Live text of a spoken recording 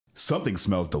Something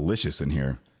smells delicious in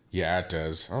here. Yeah, it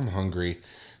does. I'm hungry.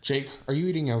 Jake, are you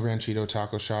eating El Ranchito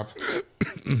Taco Shop?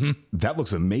 That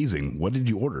looks amazing. What did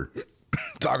you order?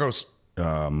 Tacos.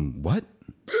 What?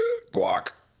 Guac.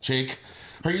 Jake,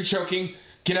 are you choking?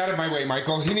 Get out of my way,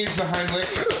 Michael. He needs the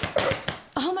Heimlich.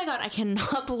 Oh my god, I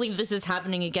cannot believe this is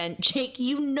happening again. Jake,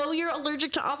 you know you're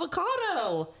allergic to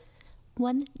avocado.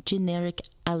 One generic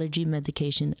allergy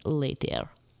medication later.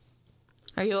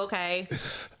 Are you okay?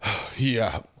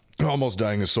 Yeah. Almost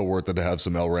dying is so worth it to have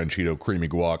some El Ranchito creamy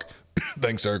guac.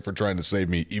 Thanks, Eric, for trying to save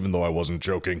me, even though I wasn't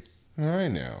joking. I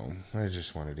know. I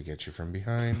just wanted to get you from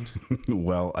behind.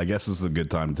 Well, I guess this is a good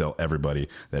time to tell everybody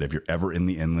that if you're ever in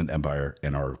the Inland Empire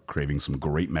and are craving some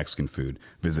great Mexican food,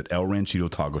 visit El Ranchito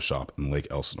Taco Shop in Lake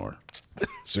Elsinore.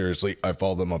 Seriously, I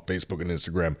follow them on Facebook and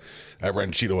Instagram at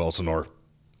Ranchito Elsinore.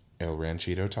 El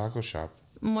Ranchito Taco Shop.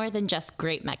 More than just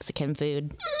great Mexican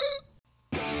food.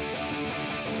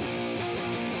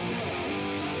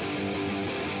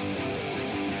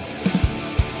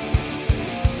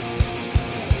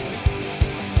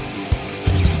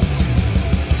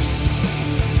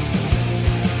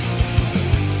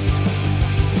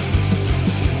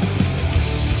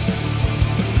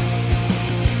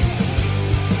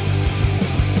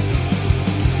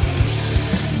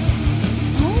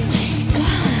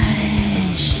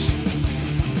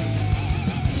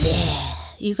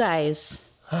 You guys.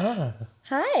 Hi.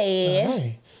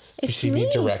 Hi. You see me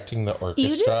directing the orchestra?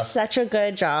 You did such a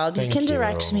good job. Thank you can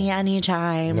direct you. me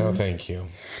anytime. No, thank you.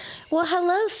 Well,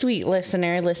 hello, sweet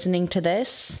listener listening to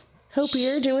this. Hope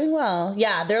you're doing well.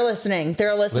 Yeah, they're listening. They're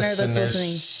a listener that's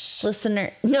listening.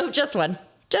 Listener. No, just one.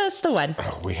 Just the one.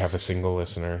 Oh, we have a single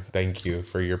listener. Thank you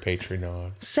for your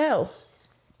Patreon. So,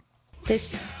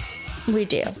 we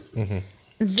do. Mm-hmm.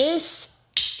 This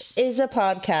is a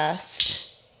podcast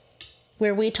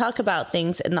where we talk about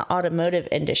things in the automotive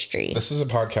industry. This is a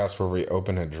podcast where we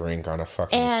open a drink on a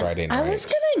fucking Friday night. I was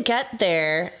gonna get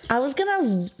there. I was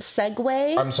gonna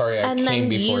segue. I'm sorry, I came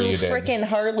before you did. Freaking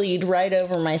Harley'd right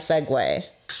over my segue.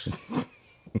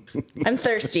 I'm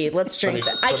thirsty. Let's drink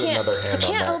that. I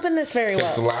can't open this very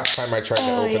well. The last time I tried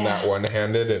to open that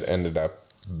one-handed, it ended up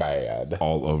bad.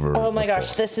 All over. Oh my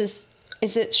gosh, this is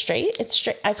it straight? It's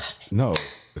straight. I got it. No,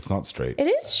 it's not straight. It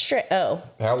is straight. Oh.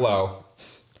 Hello.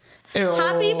 Ew.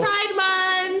 Happy Pride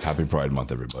Month! Happy Pride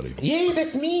Month, everybody. Yay,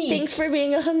 that's me. Thanks for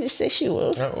being a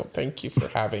homosexual. Oh, thank you for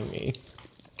having me.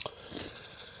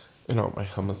 You know, my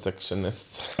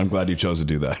homosexualness. I'm glad you chose to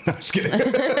do that. I'm just kidding. I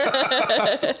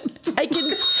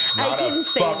can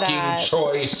say that. Fucking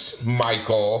choice,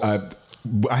 Michael.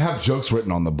 I have jokes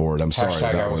written on the board. I'm sorry.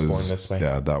 Hashtag I was born this way.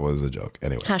 Yeah, that was a joke.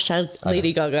 Anyway. Hashtag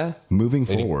Lady Gaga. Moving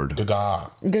forward.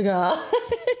 Gaga. Gaga.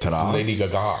 Ta-da. Lady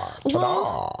Gaga.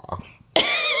 Ta-da.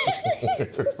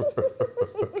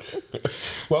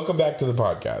 Welcome back to the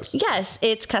podcast. Yes,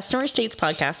 it's Customer States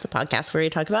Podcast, the podcast where we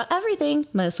talk about everything,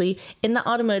 mostly in the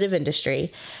automotive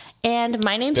industry. And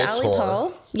my name's Allie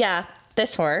Paul. Yeah,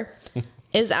 this whore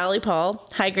is Allie Paul.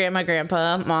 Hi, Grandma,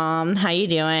 Grandpa, Mom. How you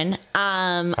doing?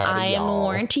 I am a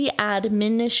warranty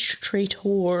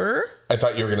administrator. I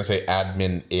thought you were going to say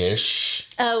admin-ish.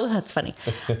 Oh, that's funny.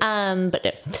 But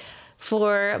no,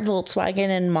 for Volkswagen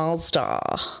and Mazda.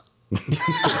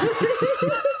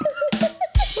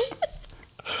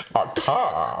 A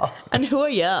car. And who are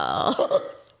y'all?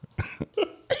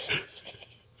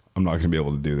 I'm not going to be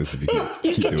able to do this if you keep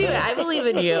You can do it. I believe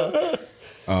in you.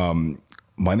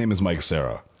 My name is Mike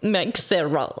Sarah. Mike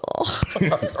Sarah.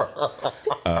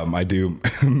 I do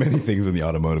many things in the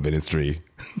automotive industry.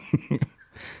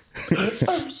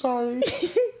 I'm sorry.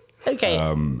 Okay.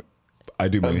 I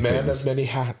do many Man things. of many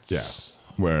hats. Yeah,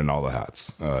 wearing all the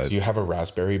hats. Do you have a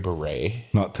raspberry beret?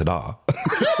 Not Todaaahh.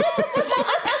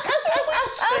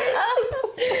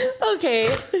 Okay.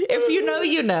 If you know,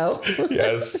 you know.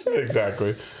 Yes,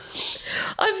 exactly.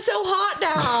 I'm so hot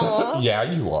now. Yeah,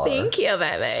 you are. Thank you,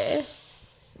 baby.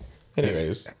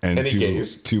 Anyways, And any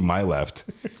gays? to my left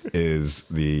is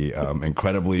the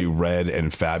incredibly red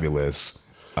and fabulous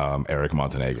Eric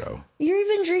Montenegro. You're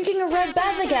even drinking a red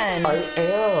bev again. I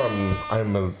am.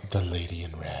 I'm the lady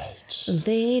in red.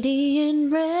 Lady in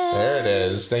red. There it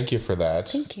is. Thank you for that.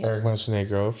 Thank you. Eric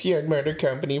Montenegro, Fiat Motor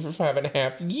Company for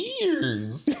 5.5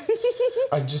 years.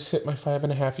 I just hit my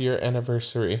 5.5 year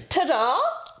anniversary. Ta-da!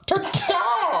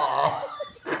 Ta-da!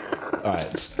 All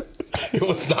right. It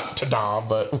was not ta-da,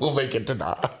 but we'll make it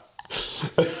ta-da.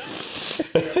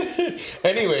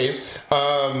 Anyways,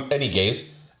 any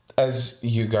gays? As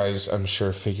you guys, I'm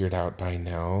sure, figured out by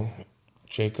now,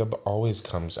 Jacob always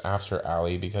comes after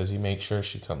Allie because he makes sure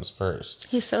she comes first.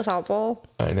 He's so thoughtful.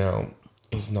 I know.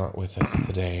 He's not with us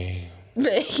today.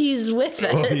 But he's with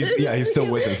us. Well, he's still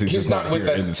with us. He's just not with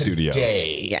here us in the studio.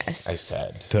 today. Yes. I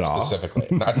said Todaaahhh. specifically.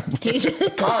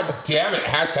 God damn it!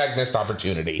 Hashtag missed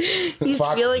opportunity. He's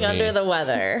Fuck feeling me. under the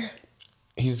weather.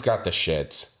 He's got the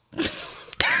shits.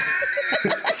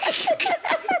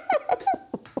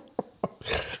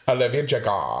 I love you,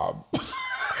 Jacob.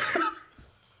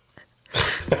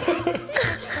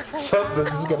 So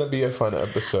this is gonna be a fun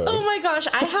episode. Oh my gosh,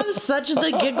 I have such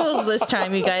the giggles this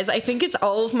time, you guys. I think it's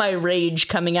all of my rage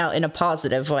coming out in a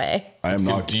positive way. I am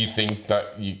not. Do you think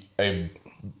that a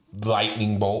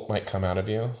lightning bolt might come out of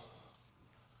you?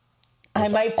 I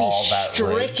might be all that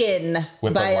stricken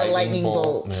With by a lightning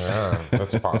bolt. Yeah,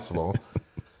 that's possible.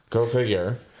 Go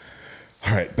figure.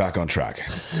 All right, back on track.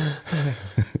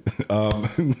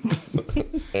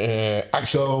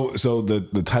 So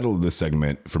the title of this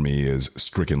segment for me is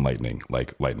Stricken Lightning,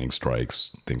 like lightning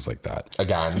strikes, things like that.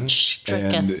 Again.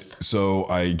 Stricken. And so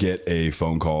I get a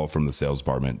phone call from the sales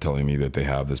department telling me that they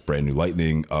have this brand new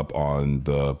Lightning up on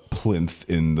the plinth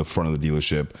in the front of the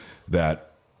dealership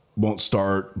that won't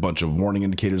start, bunch of warning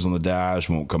indicators on the dash,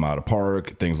 won't come out of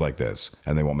park, things like this.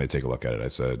 And they want me to take a look at it. I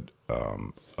said,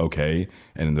 okay.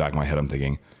 And in the back of my head, I'm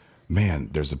thinking, man,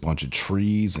 there's a bunch of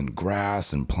trees and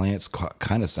grass and plants.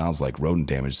 Kind of sounds like rodent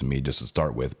damage to me just to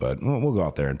start with, but we'll go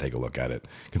out there and take a look at it.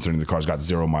 Considering the car's got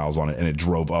 0 miles on it and it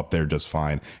drove up there just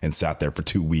fine and sat there for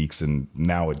 2 weeks and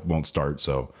now it won't start.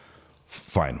 So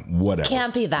fine, whatever.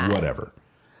 Can't be that. Whatever.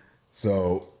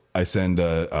 So I send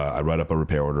I write up a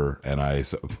repair order and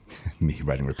me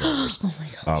writing repair orders. Oh my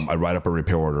gosh. I write up a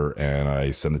repair order and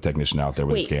I send the technician out there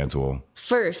with a scan tool.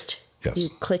 First, Yes. you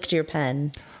clicked your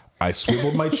pen. I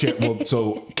swiveled my chair. Well,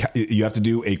 so you have to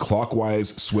do a clockwise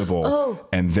swivel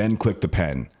and then click the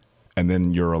pen. And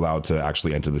then you're allowed to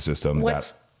actually enter the system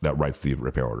that writes the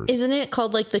repair orders. Isn't it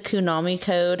called like the Konami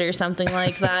code or something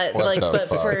like that? But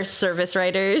for service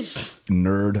writers.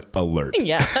 Nerd alert.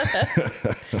 Yeah.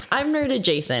 I'm nerd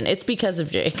adjacent. It's because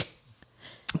of Jake.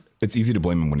 It's easy to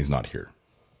blame him when he's not here.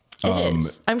 It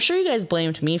is. I'm sure you guys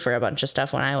blamed me for a bunch of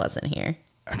stuff when I wasn't here.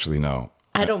 Actually, no.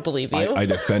 I don't believe you. I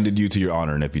defended you to your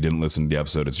honor, and if you didn't listen to the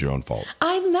episode, it's your own fault.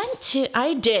 I meant to.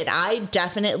 I did. I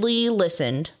definitely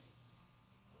listened.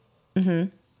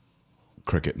 Mm-hmm.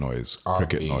 Cricket noise.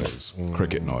 Cricket noise.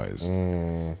 Cricket noise.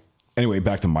 Anyway,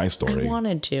 back to my story. I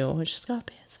wanted to. I just got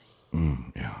busy.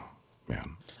 Yeah,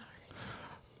 man. Sorry.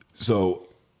 So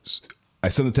I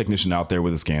send the technician out there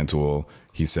with a scan tool.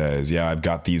 He says, yeah, I've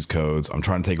got these codes. I'm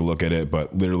trying to take a look at it,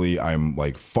 but literally I'm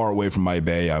like far away from my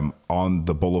bay. I'm on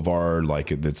the boulevard.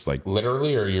 Like it's like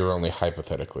literally, or you're only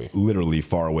hypothetically? Literally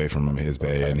far away from his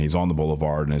bay. Okay. And he's on the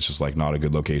boulevard and it's just like not a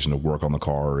good location to work on the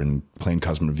car and plain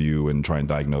customer view and try and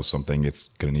diagnose something. It's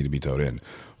going to need to be towed in.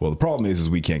 Well, the problem is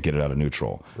we can't get it out of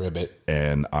neutral. Ribbit.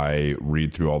 And I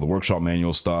read through all the workshop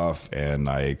manual stuff and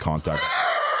I contact...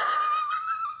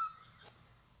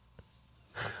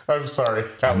 I'm sorry.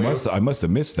 I must have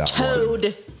missed that Towed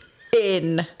one.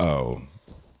 in. Oh.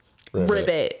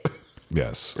 Ribbit.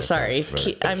 Yes. Sorry.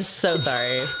 Right. I'm so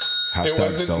sorry. It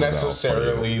wasn't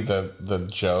necessarily the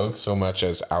joke so much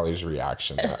as Allie's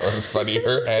reaction. That was funny.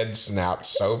 Her head snapped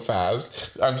so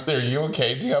fast. Are you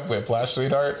okay? Do you have whiplash,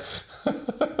 sweetheart?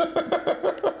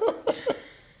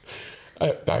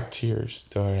 Back to your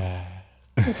story.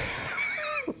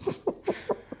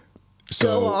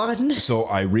 Go on. So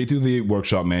I read through the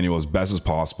workshop manual as best as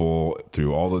possible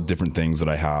through all the different things that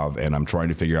I have, and I'm trying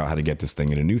to figure out how to get this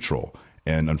thing into neutral.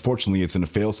 And unfortunately, it's in a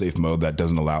fail-safe mode that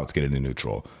doesn't allow it to get into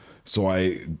neutral. So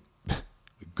I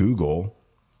Google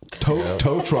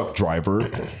tow truck driver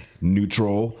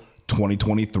neutral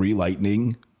 2023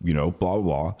 Lightning, blah, blah,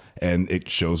 blah. And it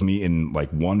shows me in like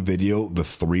one video the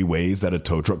 3 ways that a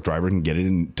tow truck driver can get it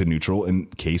into neutral in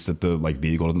case that the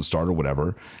vehicle doesn't start or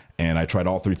whatever. And I tried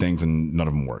all 3 things and none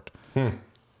of them worked.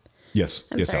 Yes.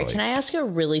 I'm sorry. Allie. Can I ask a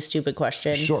really stupid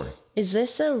question? Sure. Is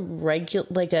this a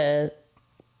regular,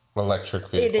 electric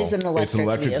vehicle? It is an electric vehicle. It's an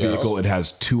electric vehicle. It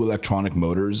has 2 electronic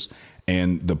motors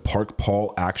and the park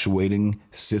pawl actuating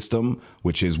system,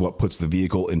 which is what puts the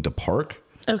vehicle into park.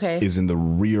 Okay. Is in the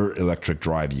rear electric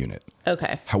drive unit.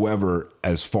 Okay. However,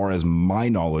 as far as my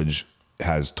knowledge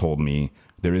has told me,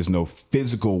 there is no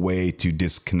physical way to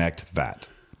disconnect that.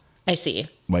 I see.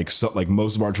 Like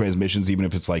most of our transmissions, even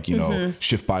if it's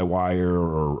shift by wire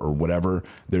or whatever,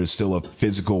 there's still a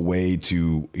physical way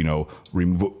to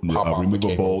remove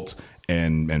a bolt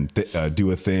and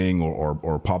do a thing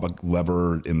or pop a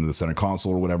lever in the center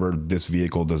console or whatever. This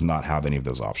vehicle does not have any of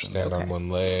those options. Stand on one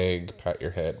leg, pat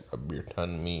your head, rub your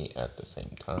tummy at the same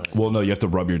time. Well, no, you have to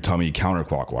rub your tummy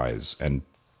counterclockwise and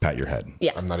pat your head.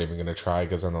 Yeah. I'm not even going to try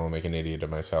because I know I'll make an idiot of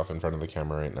myself in front of the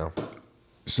camera right now.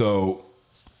 So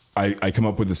I come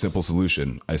up with a simple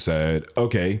solution. I said,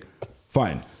 okay,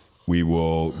 fine. We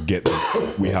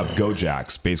have go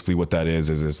jacks. Basically what that is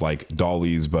it's like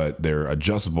dollies, but they're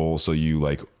adjustable. So you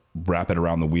like wrap it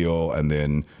around the wheel and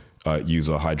then use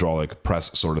a hydraulic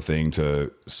press sort of thing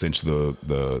to cinch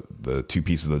the two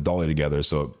pieces of the dolly together.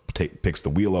 So it picks the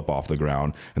wheel up off the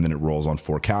ground and then it rolls on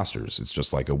 4 casters. It's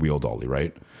just like a wheel dolly,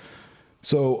 right?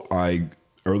 So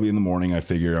early in the morning, I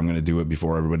figure I'm going to do it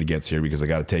before everybody gets here because I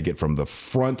got to take it from the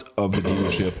front of the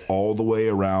dealership all the way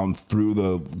around through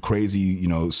the crazy,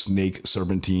 snake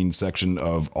serpentine section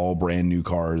of all brand new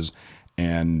cars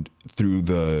and through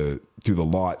the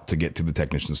lot to get to the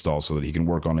technician's stall so that he can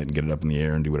work on it and get it up in the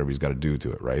air and do whatever he's got to do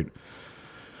to it, right?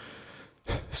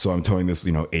 So I'm towing this,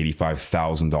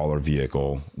 $85,000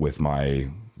 vehicle with my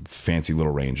fancy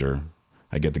little Ranger.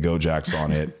 I get the go jacks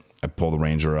on it. I pull the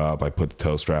Ranger up. I put the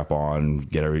tow strap on.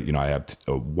 I have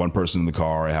one person in the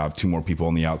car. I have 2 more people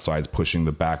on the outsides pushing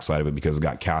the backside of it because it's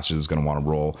got casters that's going to want to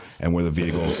roll. And where the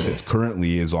vehicle sits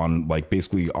currently is on like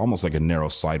basically almost like a narrow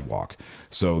sidewalk.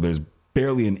 So there's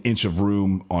barely an inch of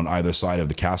room on either side of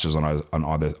the casters on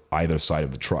either side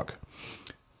of the truck.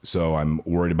 So I'm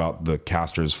worried about the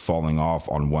casters falling off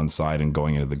on one side and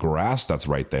going into the grass that's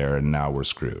right there. And now we're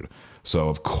screwed. So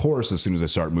of course, as soon as I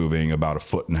start moving, about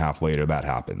 1.5 feet later, that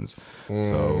happens.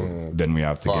 So then we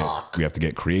have to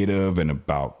get creative, and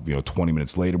about 20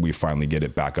 minutes later, we finally get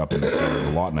it back up in the center of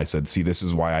the lot. And I said, "See, this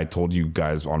is why I told you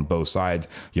guys on both sides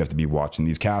you have to be watching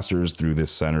these casters through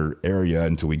this center area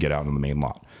until we get out in the main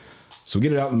lot." So we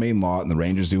get it out in the main lot, and the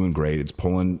Ranger's doing great. It's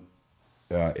pulling,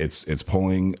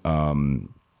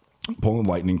 pulling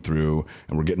lightning through,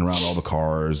 and we're getting around all the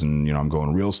cars, and I'm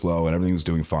going real slow and everything's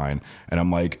doing fine. And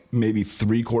I'm like maybe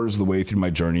 3/4 of the way through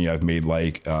my journey, I've made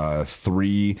like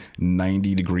 3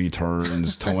 90-degree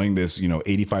turns towing this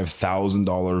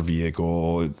 $85,000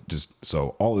 vehicle. It's just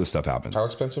so all this stuff happens. How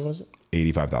expensive was it?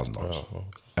 $85,000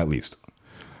 at least.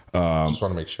 Just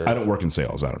want to make sure. I don't work in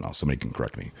sales. I don't know, somebody can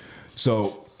correct me.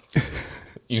 So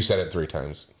you said it 3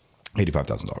 times.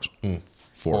 $85,000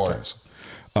 4 times.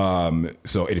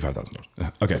 So $85,000.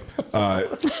 Okay.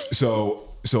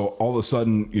 So all of a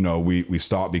sudden, we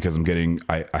stop because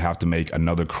I have to make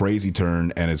another crazy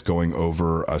turn, and it's going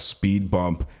over a speed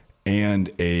bump and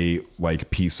a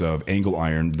piece of angle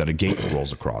iron that a gate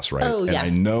rolls across. Right. Oh, yeah. And I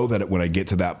know that when I get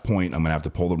to that point, I'm going to have to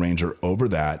pull the Ranger over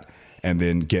that and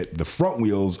then get the front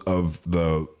wheels of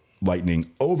the Lightning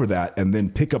over that and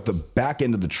then pick up the back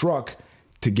end of the truck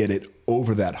to get it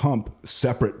over that hump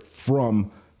separate from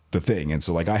the thing. And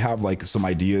so I have some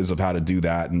ideas of how to do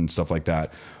that and stuff like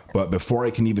that. But before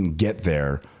I can even get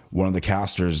there, one of the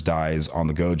casters dies on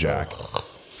the go jack,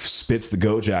 spits the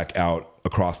go jack out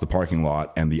across the parking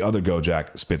lot, and the other go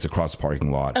jack spits across the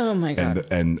parking lot. Oh my God.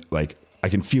 And I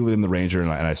can feel it in the Ranger,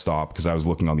 and I stop because I was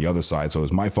looking on the other side. So it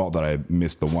was my fault that I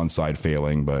missed the one side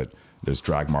failing, but there's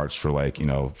drag marks for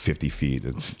 50 feet.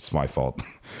 It's my fault.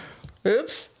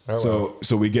 Oops. So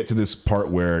we get to this part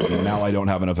where now I don't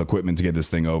have enough equipment to get this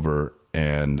thing over,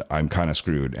 and I'm kind of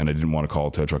screwed. And I didn't want to call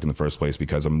a tow truck in the first place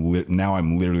because I'm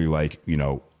literally literally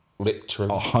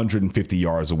 150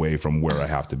 yards away from where I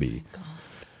have to be. God.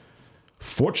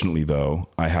 Fortunately, though,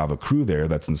 I have a crew there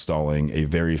that's installing a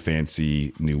very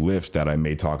fancy new lift that I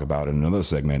may talk about in another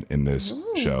segment in this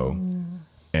show,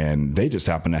 and they just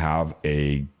happen to have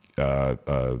a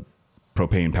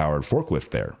propane powered forklift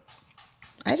there.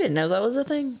 I didn't know that was a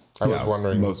thing. I was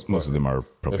wondering most of them are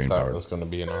propane powered. If that was going to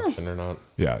be an option or not.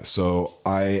 Yeah. So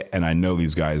I know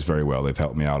these guys very well. They've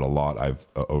helped me out a lot.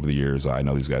 Over the years, I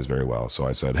know these guys very well. So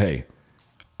I said, "Hey,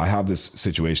 I have this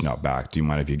situation out back. Do you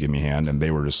mind if you give me a hand?" And they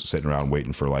were just sitting around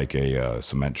waiting for a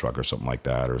cement truck or something like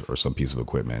that, or some piece of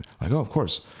equipment. Oh, of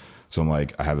course. So I'm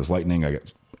like, I have this Lightning.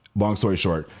 Long story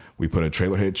short, we put a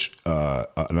trailer hitch,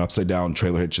 an upside down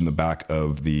trailer hitch in the back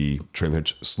of the trailer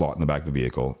hitch slot in the back of the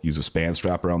vehicle. Use a span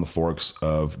strap around the forks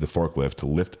of the forklift to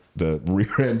lift the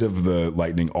rear end of the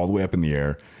Lightning all the way up in the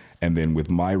air. And then with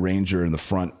my Ranger in the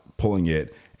front pulling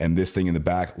it and this thing in the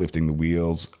back lifting the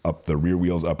rear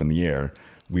wheels up in the air,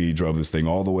 we drove this thing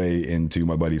all the way into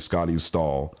my buddy Scotty's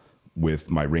stall with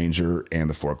my Ranger and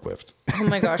the forklift. Oh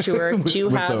my gosh, you were two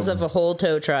halves of a whole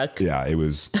tow truck. Yeah, it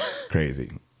was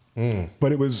crazy.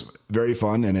 But it was very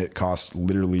fun, and it cost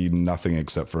literally nothing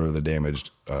except for the damaged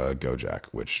go jack,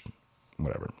 which,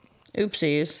 whatever.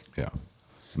 Oopsies. Yeah.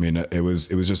 I mean, it was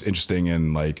just interesting,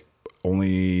 and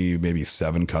only maybe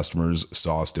 7 customers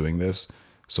saw us doing this.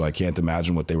 So I can't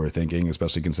imagine what they were thinking,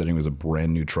 especially considering it was a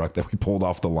brand new truck that we pulled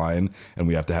off the line, and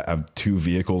we have to have 2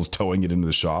 vehicles towing it into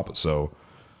the shop. So,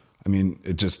 I mean,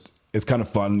 it's kind of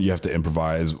fun. You have to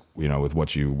improvise, with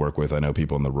what you work with. I know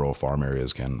people in the rural farm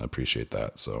areas can appreciate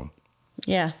that. So,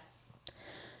 yeah.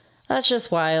 That's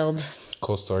just wild.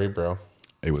 Cool story, bro.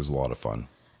 It was a lot of fun.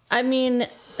 I mean,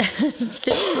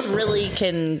 things really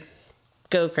can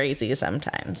go crazy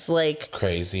sometimes. Like,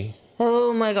 crazy.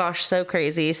 Oh my gosh, so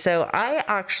crazy. So I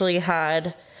actually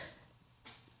had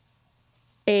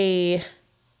a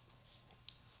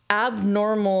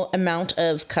abnormal amount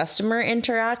of customer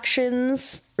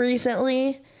interactions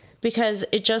recently because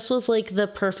it just was like the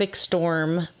perfect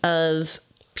storm of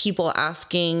people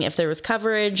asking if there was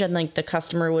coverage and like the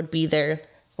customer would be there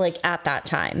like at that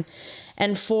time.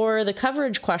 And for the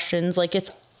coverage questions, like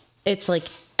it's like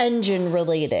engine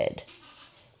related.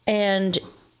 And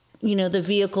you know, the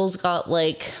vehicle's got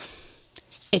like,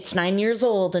 it's 9 years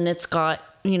old and it's got,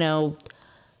 you know,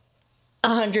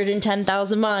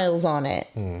 110,000 miles on it.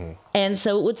 Mm-hmm. And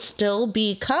so it would still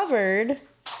be covered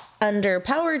under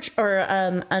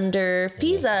under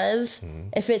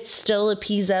PZEV if it's still a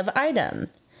PZEV item.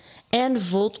 And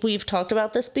Volt, we've talked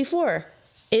about this before.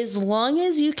 As long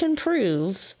as you can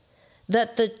prove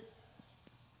that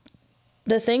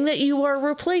the thing that you are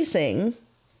replacing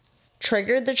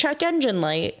triggered the check engine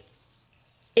light,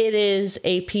 it is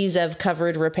a PZEV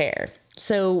covered repair.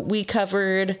 So we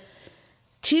covered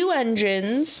 2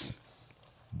 engines.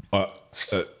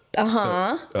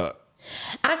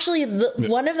 Actually,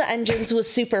 one of the engines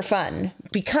was super fun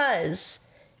because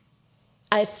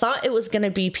I thought it was going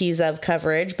to be PZEV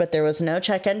coverage, but there was no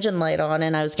check engine light on,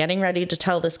 and I was getting ready to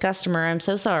tell this customer, I'm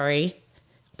so sorry,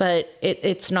 but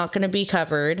it's not going to be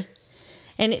covered.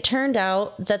 And it turned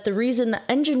out that the reason the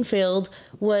engine failed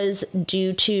was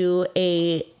due to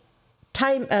a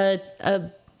tensioner.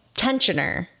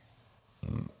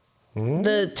 Mm-hmm.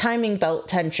 The timing belt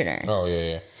tensioner. Oh,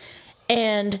 yeah.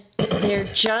 And there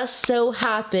just so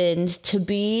happened to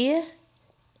be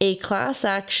a class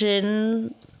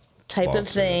action type of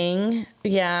thing.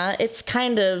 Yeah, it's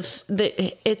kind of,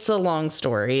 it's a long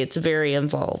story. It's very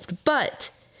involved.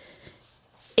 But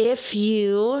if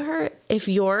your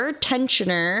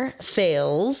tensioner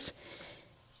fails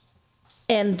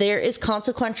and there is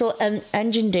consequential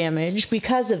engine damage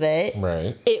because of it,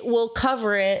 right, it will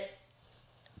cover it.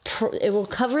 It will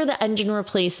cover the engine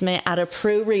replacement at a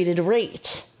prorated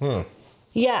rate.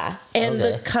 Yeah, and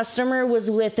the customer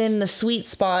was within the sweet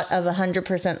spot of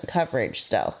 100% coverage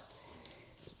still.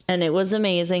 And it was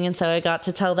amazing, and so I got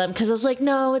to tell them, because I was like,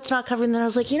 no, it's not covered. And then I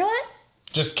was like, you know what?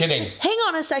 Just kidding. Hang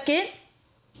on a second.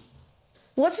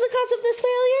 What's the cause of this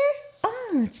failure?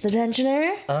 Oh, it's the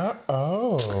tensioner.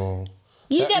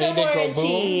 You get a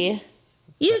warranty.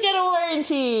 You get a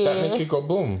warranty. That make it go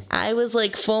boom. I was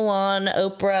like full on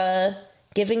Oprah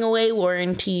giving away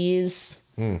warranties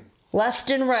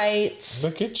left and right.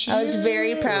 Look at you. I was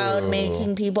very proud,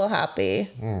 making people happy.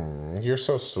 You're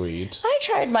so sweet. I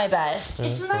tried my best.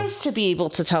 It's nice to be able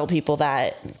to tell people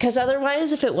that, because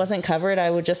otherwise, if it wasn't covered, I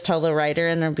would just tell the writer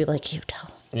and I'd be like, you tell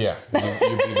them. Yeah, you'd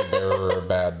be the bearer of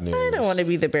bad news. I don't want to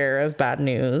be the bearer of bad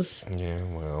news. Yeah,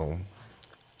 well.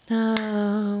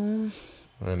 Oh.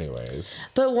 Anyways.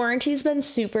 But warranty's been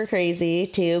super crazy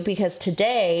too, because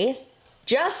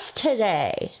just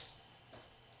today,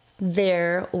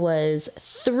 there was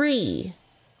 3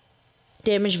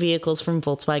 damaged vehicles from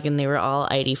Volkswagen. They were all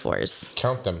ID4s.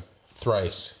 Count them.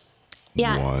 Thrice.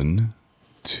 Yeah. 1,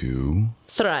 2,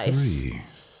 Thrice. 3.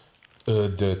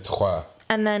 2, 3.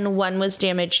 And then 1 was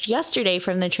damaged yesterday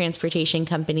from the transportation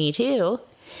company too.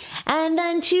 And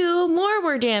then 2 more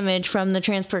were damaged from the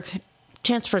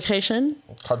transportation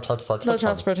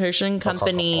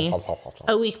company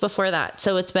a week before that.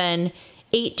 So it's been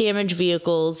 8 damaged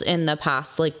vehicles in the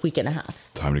past week and a half.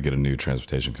 Time to get a new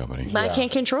transportation company. But I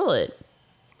can't control it.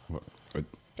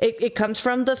 It comes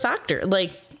from the factor.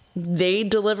 They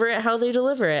deliver it how they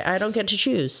deliver it. I don't get to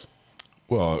choose.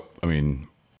 Well, I mean,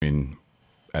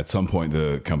 at some point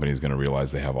the company is going to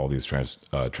realize they have all these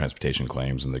transportation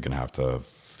claims, and they're going to have to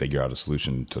figure out a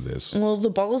solution to this. Well, the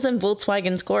ball's in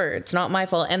Volkswagen's court. It's not my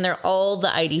fault. And they're all the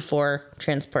ID4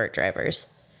 transport drivers.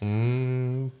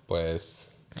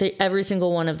 Pues. Every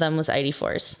single one of them was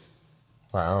ID4s.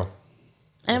 Wow.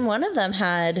 And one of them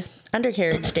had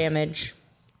undercarriage damage.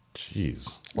 Jeez.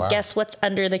 Wow. Guess what's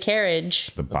under the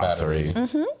carriage? The battery.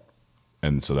 Mm-hmm.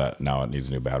 And so that now it needs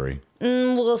a new battery.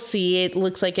 We'll see. It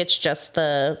looks like it's just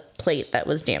the plate that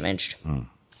was damaged.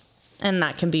 And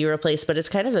that can be replaced, but it's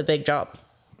kind of a big job.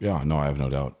 Yeah, no, I have no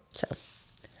doubt. So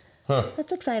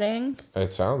that's exciting. It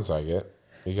sounds like it.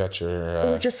 You got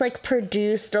your... We just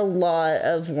produced a lot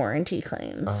of warranty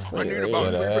claims. I need a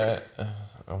bumper.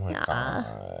 Oh my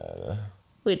God.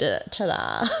 We did it.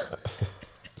 Todaaahh.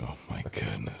 Oh my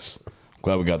goodness.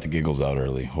 Glad we got the giggles out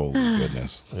early. Holy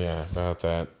goodness. Yeah, about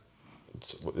that.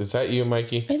 Is that you,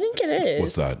 Mikey? I think it is.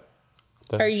 What's that?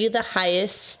 Are you the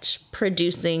highest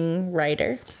producing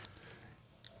writer?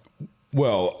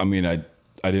 Well, I mean, I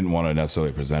didn't want to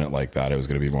necessarily present it like that. It was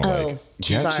going to be more like,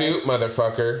 toot,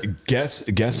 motherfucker.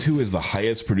 Guess who is the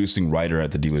highest producing writer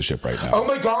at the dealership right now? Oh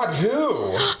my God,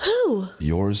 who? Who?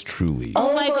 Yours truly.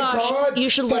 Oh my gosh. God, you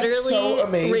should that's literally so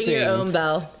amazing. ring your own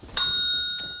bell.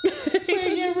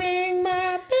 Will you ring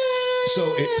my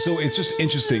bell? So it's just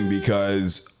interesting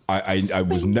because I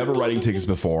was never writing tickets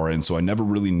before, and so I never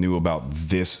really knew about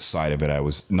this side of it. I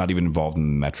was not even involved in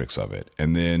the metrics of it.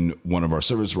 And then one of our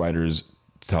service writers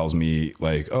tells me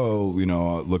like, oh,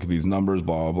 look at these numbers,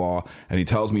 blah, blah, blah. And he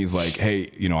tells me, he's like, hey,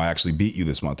 I actually beat you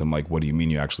this month. I'm like, what do you mean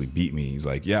you actually beat me? He's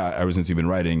like, yeah, ever since you've been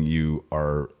writing, you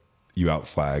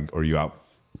outflag or you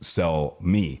outsell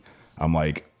me. I'm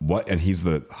like, what? And he's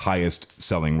the highest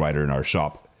selling writer in our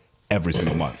shop every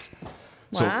single month.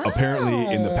 So apparently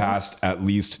in the past, at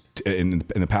least in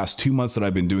the past 2 months that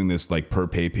I've been doing this, like per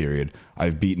pay period,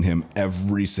 I've beaten him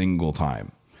every single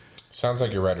time. Sounds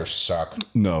like your writers suck.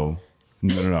 No.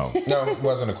 No, it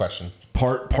wasn't a question.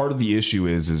 Part of the issue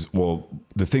is, well,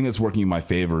 the thing that's working in my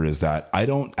favor is that I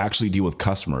don't actually deal with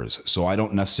customers. So I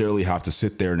don't necessarily have to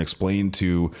sit there and explain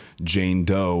to Jane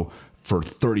Doe for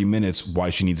 30 minutes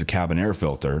why she needs a cabin air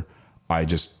filter.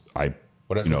 What if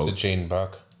it's a Jane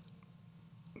Buck?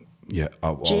 Yeah.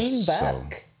 Jane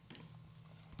Buck?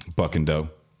 Buck and Doe.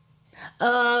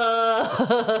 Oh.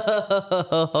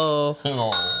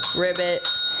 Ribbit.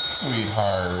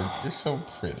 Sweetheart, you're so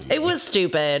pretty. It was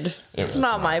stupid. It's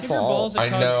not my fault. I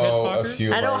know a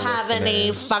few. I don't have any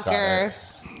fucker.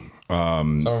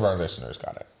 Some of our listeners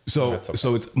got it. So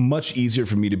it's much easier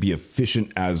for me to be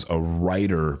efficient as a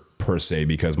writer per se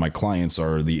because my clients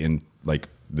are the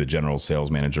general sales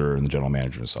manager and the general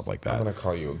manager and stuff like that. I'm gonna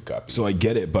call you a guppy. So I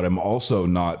get it, but I'm also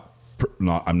not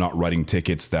writing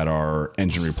tickets that are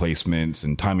engine replacements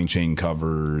and timing chain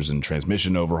covers and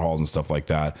transmission overhauls and stuff like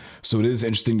that. So it is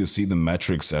interesting to see the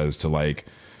metrics as to like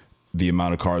the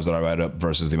amount of cars that I write up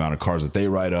versus the amount of cars that they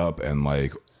write up and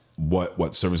like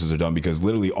what services are done, because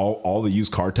literally all the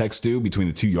used car techs do between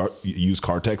the two used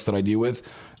car techs that I deal with,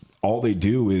 all they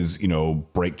do is,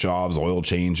 brake jobs, oil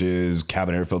changes,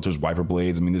 cabin air filters, wiper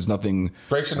blades. I mean, there's nothing.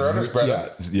 Brakes and rotors,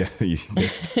 brother. Yeah.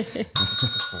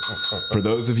 For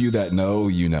those of you that know,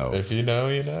 you know. If you know,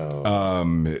 you know.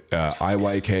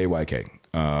 IYK.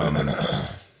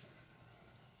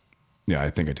 Yeah,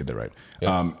 I think I did that right.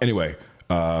 Yes. Anyway,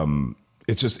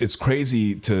 it's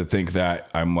crazy to think that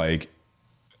I'm like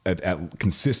at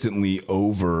consistently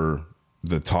over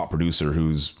the top producer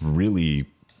who's really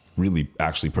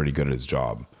actually pretty good at his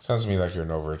job. Sounds to me like you're an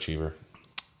overachiever.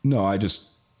 No,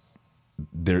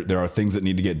 there are things that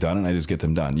need to get done and I just get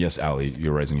them done. Yes, Allie,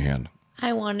 you're raising your hand.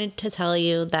 I wanted to tell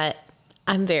you that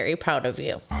I'm very proud of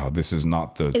you. This is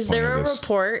not the Is there a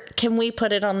report? Can we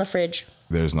put it on the fridge?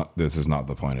 This is not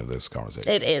the point of this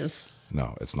conversation. It is.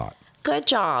 No, it's not. Good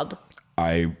job.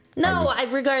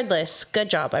 Regardless, good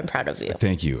job. I'm proud of you.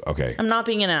 Thank you. Okay. I'm not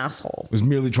being an asshole. I was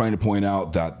merely trying to point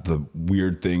out that the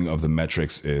weird thing of the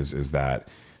metrics is that,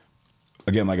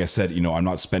 again, like I said, I'm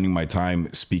not spending my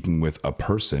time speaking with a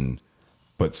person,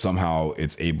 but somehow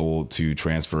it's able to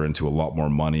transfer into a lot more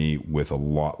money with a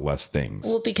lot less things.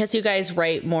 Well, because you guys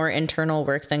write more internal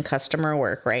work than customer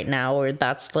work right now, or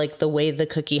that's like the way the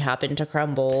cookie happened to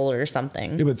crumble or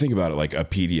something. Yeah, but think about it. Like a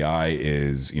PDI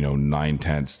is,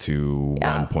 9/10 to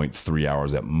 1.3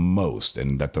 hours at most.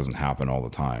 And that doesn't happen all the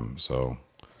time. So.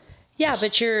 Yeah,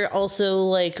 but you're also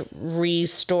like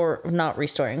not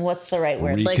restoring. What's the right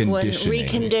word?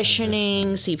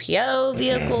 Reconditioning CPO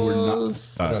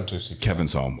vehicles. We don't do CPO.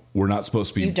 Kevin's home. We're not supposed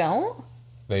to be. You don't?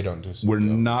 They don't do CPO. We're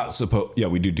not supposed. Yeah,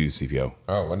 we do CPO.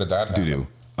 Oh, when did that happen?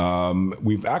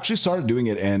 We've actually started doing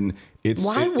it, and it's.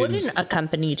 Why wouldn't a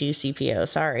company do CPO?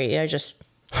 Sorry,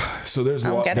 So there's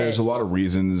a lot of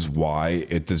reasons why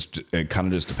it kind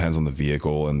of just depends on the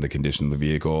vehicle and the condition of the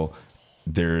vehicle.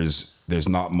 There's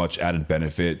not much added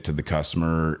benefit to the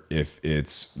customer if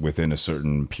it's within a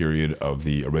certain period of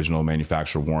the original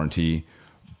manufacturer warranty.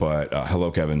 But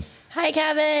hello, Kevin. Hi,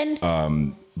 Kevin.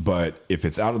 But if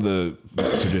it's out of the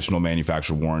traditional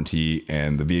manufacturer warranty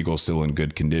and the vehicle is still in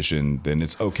good condition, then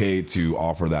it's okay to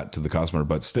offer that to the customer.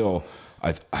 But still,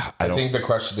 I think the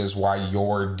question is why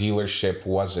your dealership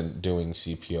wasn't doing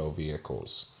CPO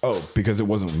vehicles. Oh, because it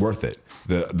wasn't worth it.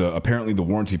 The apparently the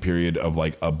warranty period of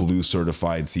like a blue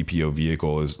certified CPO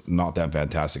vehicle is not that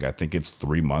fantastic. I think it's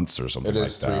 3 months or something like that. It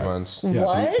is 3 months. Yeah,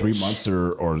 What? 3 months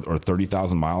or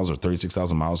 30,000 miles or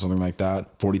 36,000 miles, something like that.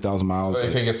 40,000 miles. I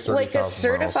think it's 30,000 Like a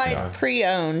certified miles,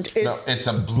 pre-owned is No, it's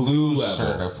a blue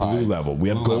certified. Blue level. We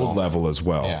have Blue gold level as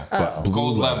well. Yeah. But blue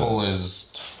Gold level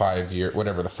is 5 year,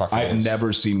 whatever the fuck it I've is.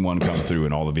 never seen one come through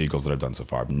in all the vehicles that I've done so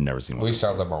far. I've never seen one. We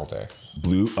sell them all day.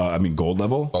 Gold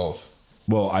level? Both.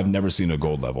 Well, I've never seen a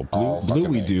gold level. Blue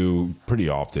we do pretty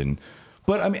often.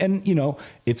 But I mean, and you know,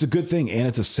 it's a good thing, and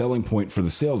it's a selling point for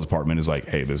the sales department. Is like,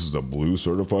 hey, this is a blue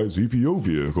certified CPO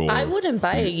vehicle. I wouldn't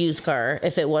buy a used car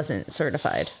if it wasn't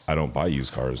certified. I don't buy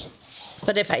used cars.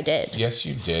 But if I did. Yes,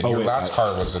 you did. Oh, Your wait, last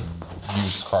car was a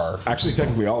used car. Actually,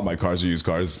 technically, all of my cars are used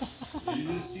cars. You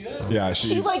didn't see that? Yeah,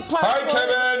 She like Hi, parkoured.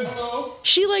 Kevin. Hello.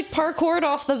 She like parkoured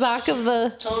off the back of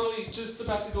the. Totally just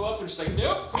about to go up and just like,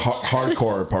 nope.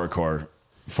 hardcore parkour.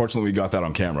 Fortunately, we got that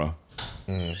on camera.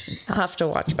 I'll have to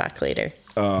watch back later.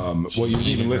 Well, you didn't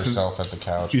even listen. Yourself at the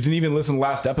couch. You didn't even listen to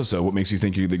last episode. What makes you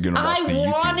think you're going to watch I the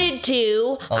YouTube? wanted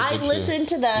to. I did you? listened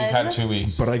to them. You've had 2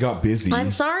 weeks. But I got busy.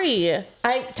 I'm sorry.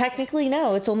 I technically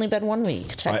no. It's only been 1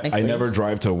 week. Technically, I never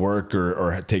drive to work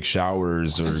or take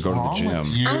showers or go to the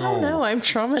gym. I don't know. I'm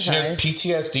traumatized. She has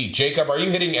PTSD. Jacob, are you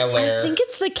hitting L I air? think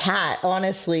it's the cat,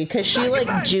 honestly, because she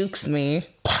like jukes me.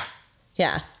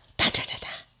 Yeah.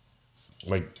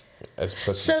 Like, as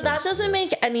pussy So that turns to doesn't you.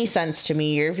 make any sense to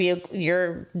me.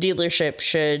 Your dealership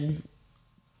should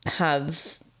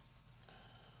have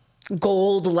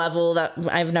gold level. That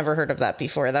I've never heard of that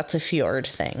before. That's a Fjord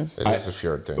thing. It is a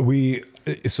Fjord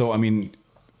thing. I mean,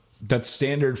 that's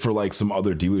standard for like some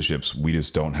other dealerships. We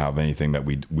just don't have anything that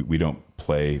we don't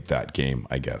play that game,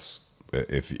 I guess.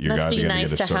 If you're Must be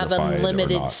nice to have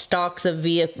unlimited stocks of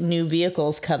new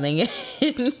vehicles coming in.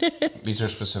 These are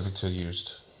specific to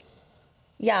used.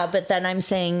 Yeah, but then I'm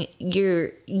saying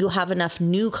you have enough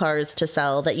new cars to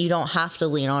sell that you don't have to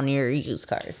lean on your used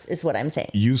cars. Is what I'm saying.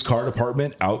 Used car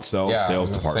department outsells sales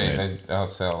department. They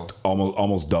outsell.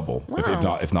 Almost double,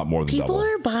 Wow. if not more than People double.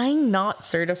 are buying not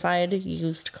certified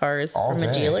used cars All from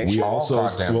a day. dealership. We All also,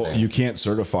 goddamn day. you can't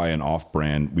certify an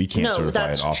off-brand. We can't No, certify an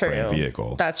that's off-brand true.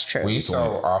 vehicle. That's true. We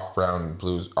sell off-brand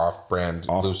blue Off-brand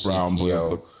CPO.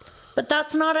 blue. But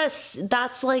that's not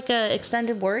that's like a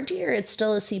extended warranty, or it's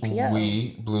still a CPO.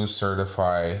 We blue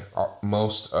certify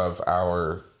most of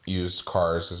our used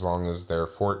cars as long as they're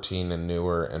 14 and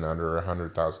newer and under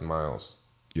 100,000 miles.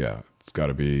 Yeah, it's got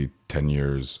to be 10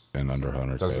 years and under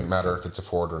 100. Doesn't matter if it's a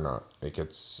Ford or not. It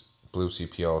gets blue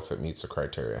CPO if it meets the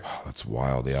criteria. That's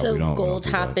wild. Yeah, so we don't. gold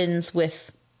do that. happens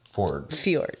with Ford.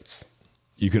 Fjords.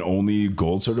 You can only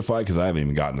gold certify because I haven't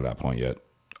even gotten to that point yet.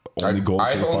 I've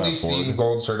certified only Ford. seen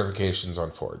gold certifications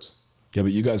on Fords. Yeah,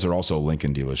 but you guys are also a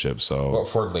Lincoln dealership, so Well,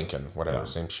 Ford Lincoln, whatever,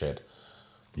 same shit.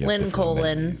 you have different Lincoln.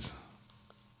 amenities.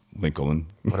 Lincoln.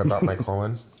 What about my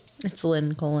colon? It's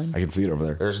Lincoln. I can see it over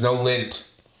there. There's no lint.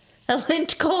 A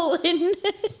lint colon.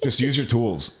 Just use your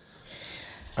tools.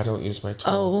 I don't use my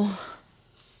tool. Oh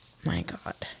my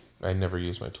god. I never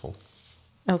use my tool.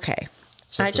 Okay.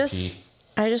 Except for pee.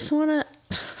 I just want to.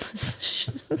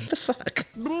 What the fuck?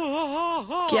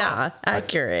 Yeah,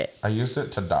 accurate. I used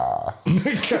it to die.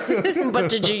 But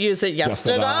did you use it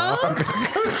yesterday?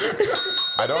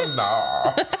 I don't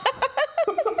know.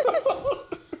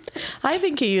 I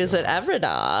think you use it every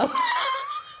day.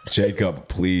 Jacob,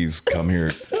 please come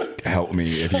here. Help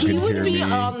me if you He can would hear be me.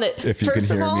 on the. If you First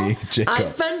can hear of all, me, Jacob.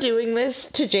 I've been doing this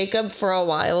to Jacob for a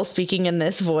while, speaking in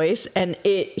this voice, and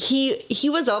he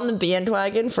was on the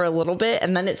bandwagon for a little bit,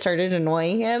 and then it started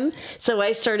annoying him. So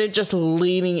I started just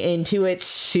leaning into it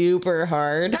super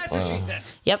hard. That's what she said.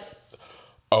 Yep.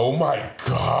 Oh my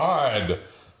god.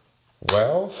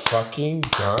 Well fucking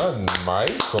done,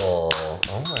 Michael. Oh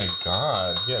my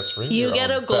god. Yes, ring You your get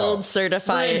own a gold bell.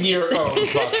 certified. Ring your own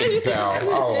fucking bell.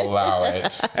 I'll allow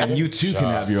it. And you too can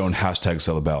have your own hashtag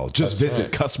Sell a Bell. Just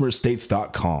visit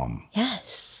customerstates.com.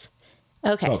 Yes.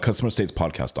 Okay. Oh,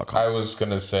 customerstatespodcast.com. I was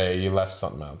gonna say you left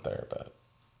something out there, but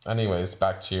anyways,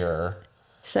 back to your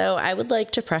So I would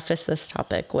like to preface this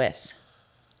topic with,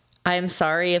 I'm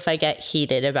sorry if I get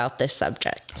heated about this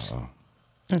subject.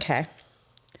 Okay.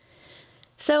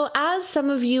 So as some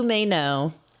of you may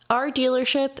know, our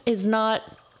dealership is not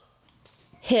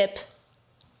hip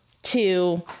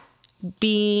to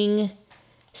being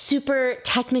super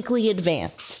technically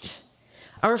advanced.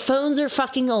 Our phones are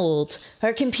fucking old.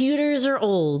 Our computers are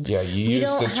old. Yeah, you We use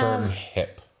don't the term have-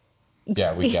 hip.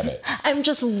 Yeah, we get it. I'm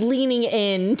just leaning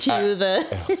into the...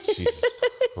 Oh, Jesus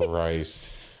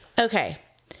Christ. Okay.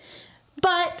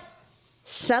 But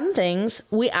some things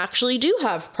we actually do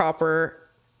have proper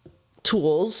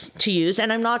tools to use.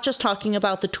 And I'm not just talking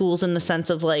about the tools in the sense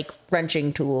of like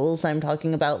wrenching tools. I'm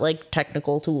talking about like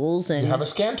technical tools. And You have a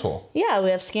scan tool. yeah, we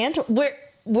have scan tools.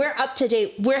 We're up to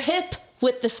date. We're hip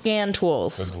with the scan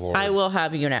tools. Good Lord. I will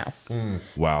have you know.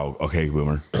 Wow. Okay,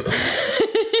 Boomer.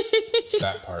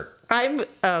 That part. I'm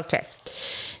okay.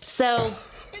 So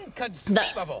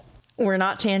we're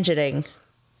not tangenting.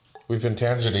 We've been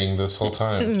tangenting this whole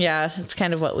time. Yeah, it's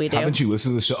kind of what we do. Haven't you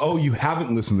listened to the show? Oh, you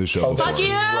haven't listened to the show before. Fuck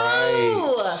you!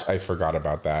 Right. I forgot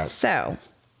about that. So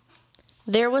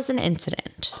there was an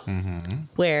incident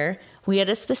where we had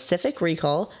a specific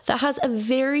recall that has a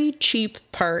very cheap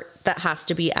part that has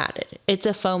to be added. It's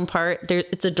a foam part.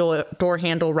 It's a door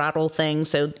handle rattle thing.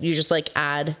 So you just like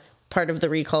add part of the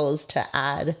recall is to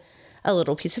add a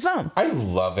little piece of foam. I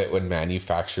love it when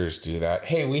manufacturers do that.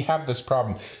 Hey, we have this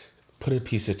problem. Put a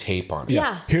piece of tape on it.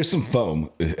 Yeah. Here's some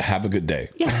foam. Have a good day.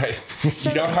 Yeah.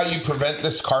 You know how you prevent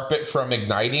this carpet from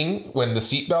igniting when the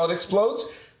seatbelt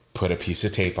explodes? Put a piece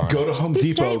of tape on Go it. to Home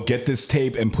Depot, get this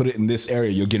tape, and put it in this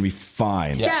area. You're going to be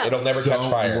fine. Yeah, it'll never catch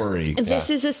fire. Don't worry. This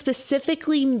is a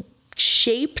specifically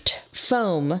shaped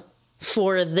foam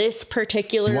for this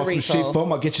particular You want some recall. shaped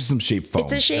foam? I'll get you some shaped foam.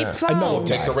 It's a shaped foam. I know.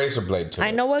 Take a razor blade to it.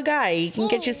 I know a guy. He can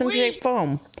get you some shaped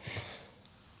foam.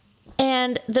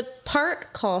 And the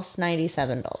part costs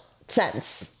 97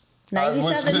 cents. I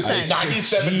was going to say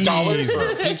 $97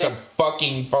 for a piece of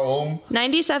fucking foam.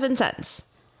 97 cents.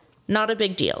 Not a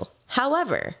big deal.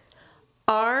 However,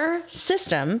 our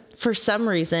system, for some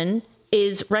reason,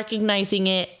 is recognizing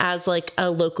it as like a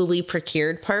locally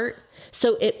procured part.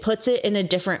 So it puts it in a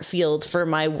different field for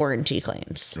my warranty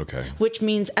claims. Okay. Which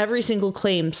means every single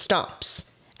claim stops.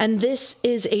 And this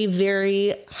is a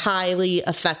very highly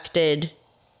affected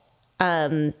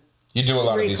You do a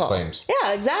lot of these recall. claims.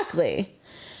 Yeah, exactly.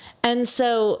 And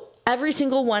so every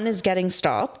single one is getting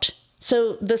stopped.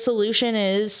 So the solution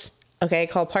is, okay,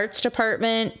 call parts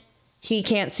department. He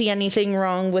can't see anything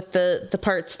wrong with the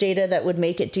parts data that would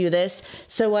make it do this.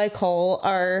 So I call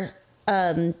our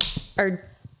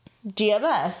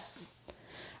DMS,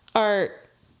 our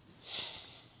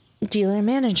dealer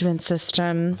management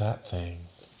system. That thing.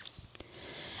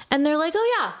 And they're like,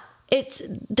 oh yeah,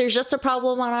 there's just a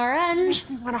problem on our end.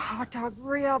 I want a hot dog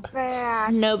real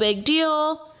bad. No big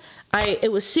deal.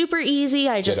 It was super easy.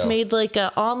 I just Ditto. made like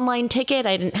an online ticket.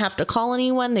 I didn't have to call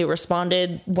anyone. They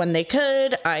responded when they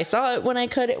could. I saw it when I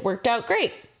could. It worked out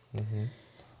great.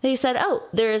 They said, oh,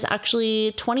 there's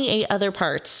actually 28 other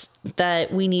parts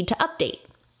that we need to update.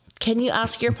 Can you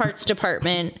ask your parts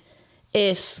department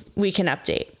if we can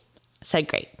update? I said,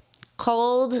 great.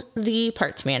 Called the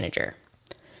parts manager.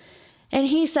 And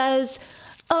he says,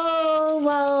 oh,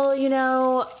 well, you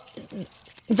know,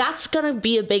 that's going to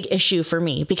be a big issue for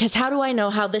me because how do I know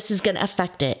how this is going to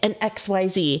affect it? And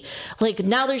XYZ. Like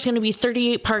now there's going to be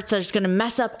 38 parts that's going to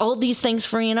mess up all these things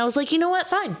for me. And I was like, you know what?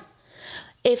 Fine.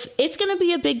 If it's going to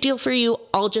be a big deal for you,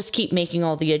 I'll just keep making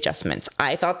all the adjustments.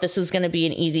 I thought this was going to be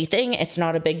an easy thing. It's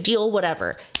not a big deal,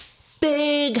 whatever.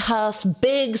 Big huff,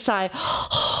 big sigh.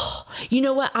 You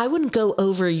know what? I wouldn't go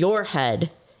over your head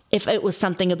if it was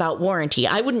something about warranty.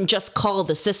 I wouldn't just call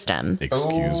the system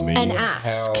Excuse me. and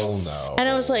ask. Hell no. And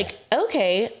I was like,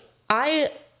 okay,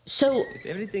 so If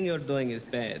everything you're doing is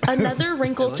bad. another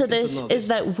wrinkle want to you to this know is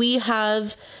that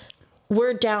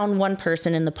we're down one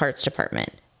person in the parts department.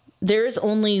 There's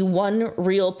only one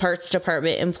real parts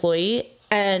department employee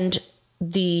and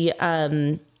the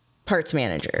parts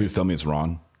manager. Please tell me it's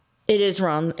Ron. It is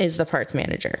Ron is the parts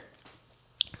manager.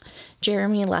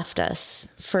 Jeremy left us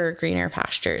for greener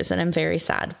pastures, and I'm very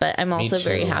sad. But I'm also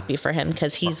very too. happy for him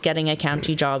because he's getting a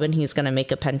county job and he's going to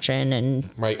make a pension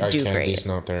and My eye do candy's great.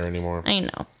 not there anymore. I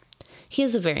know.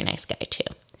 He's a very nice guy too.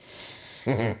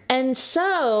 And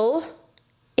so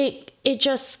it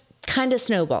just kind of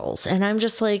snowballs, and I'm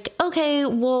just like, okay,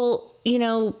 well, you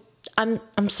know, I'm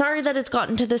sorry that it's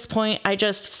gotten to this point. I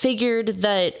just figured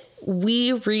that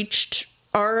we reached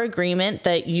our agreement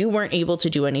that you weren't able to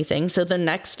do anything. So the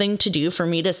next thing to do for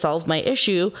me to solve my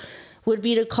issue would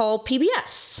be to call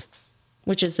PBS,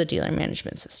 which is the dealer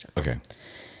management system. Okay.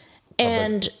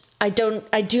 And I do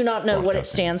not know what it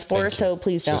Broadcasting. stands for, Thank you. so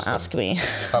please don't System. ask me.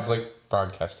 Public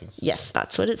broadcasting. Yes,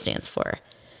 that's what it stands for.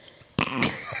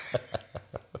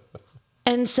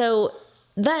 And so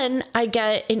then I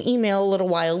get an email a little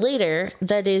while later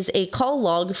that is a call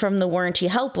log from the warranty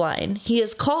helpline. He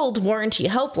has called warranty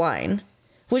helpline,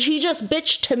 which he just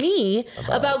bitched to me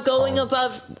about going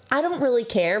above. I don't really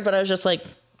care, but I was just like,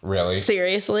 Really?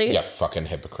 seriously? Yeah, fucking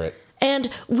hypocrite. And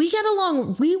we get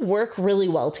along, we work really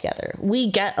well together. We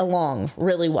get along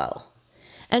really well.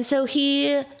 And so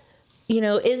he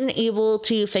isn't able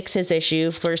to fix his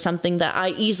issue for something that I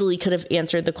easily could have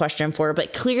answered the question for,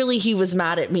 but clearly he was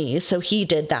mad at me, so he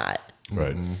did that.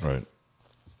 Right.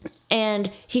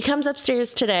 And he comes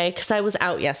upstairs today because I was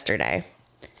out yesterday.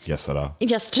 Yesterday.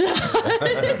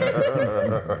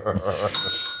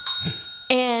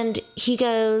 And he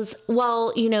goes,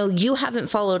 well, you haven't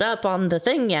followed up on the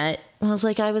thing yet. I was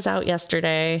like, I was out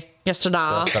yesterday.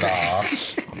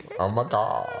 Oh my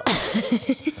God.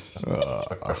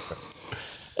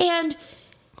 And,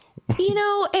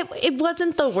 it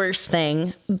wasn't the worst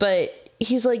thing, but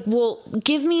he's like, well,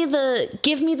 give me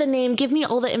the name, give me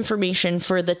all the information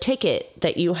for the ticket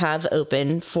that you have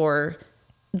open for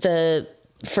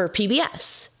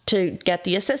PBS to get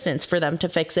the assistance for them to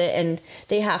fix it. And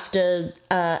they have to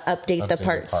update the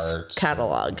parts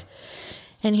catalog.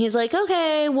 And he's like,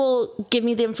 okay, well, give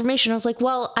me the information. I was like,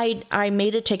 well, I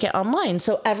made a ticket online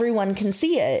so everyone can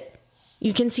see it.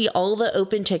 You can see all the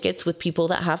open tickets with people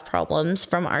that have problems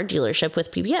from our dealership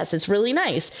with PBS. It's really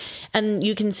nice. And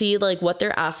you can see like what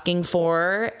they're asking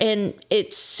for. And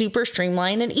it's super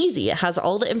streamlined and easy. It has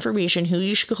all the information, who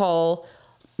you should call,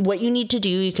 what you need to do.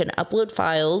 You can upload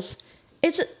files.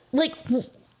 It's like,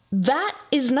 that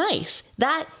is nice.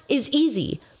 That is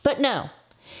easy. But no.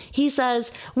 He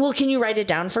says, well, can you write it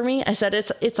down for me? I said,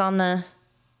 it's on the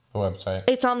website.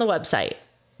 It's on the website.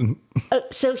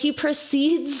 So he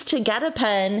proceeds to get a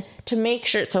pen to make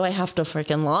sure. So I have to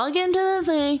freaking log into the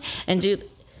thing and do.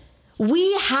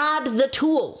 We had the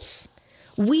tools.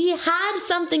 We had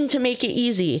something to make it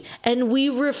easy. And we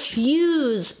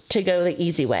refuse to go the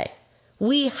easy way.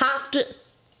 We have to.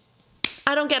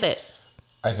 I don't get it.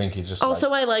 I think he just. Also,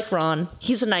 I like Ron.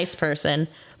 He's a nice person.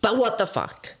 But what the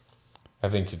fuck? I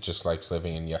think he just likes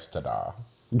living in yesterday.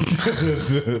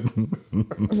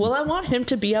 Well, I want him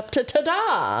to be up to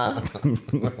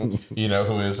Todaaahh. You know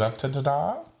who is up to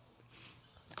Todaaahh?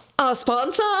 Our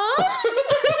sponsor.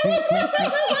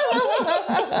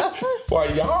 Why,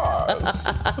 yes.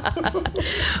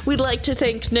 We'd like to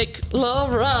thank Nick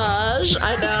Larage.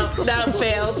 I know. No,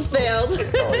 failed.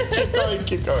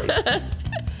 Keep going.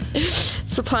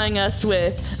 Supplying us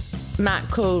with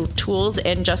Matco tools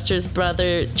and Justice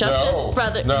Brother. No.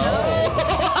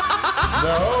 So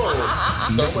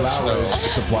Nick much Lowry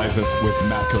supplies us with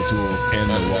Matco tools and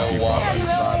Milwaukee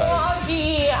products.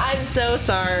 Milwaukee. I'm so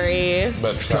sorry.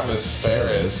 But Travis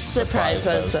Ferris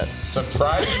surprises us.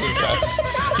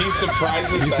 He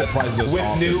surprises us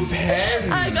with new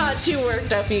pens. I got too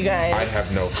worked up, you guys. I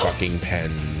have no fucking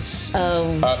pens.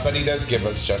 But he does give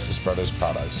us Justice Brothers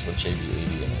products with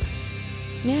JB80 in it.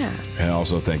 Yeah. And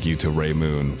also thank you to Ray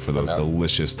Moon for those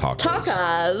delicious tacos.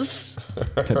 Tacos.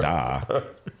 Ta-da.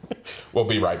 We'll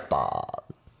be right back.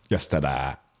 Yes,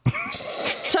 ta-da.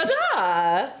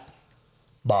 Ta-da!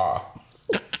 Bah.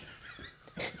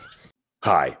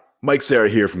 Hi, Mike Serra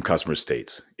here from Customer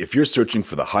States. If you're searching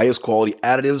for the highest quality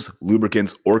additives,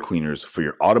 lubricants, or cleaners for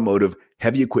your automotive,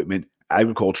 heavy equipment,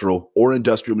 agricultural, or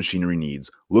industrial machinery needs,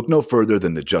 look no further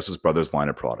than the Justice Brothers line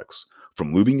of products.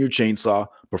 From lubing your chainsaw,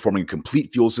 performing a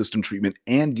complete fuel system treatment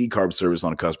and decarb service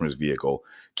on a customer's vehicle,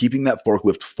 keeping that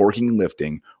forklift forking and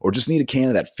lifting, or just need a can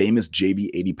of that famous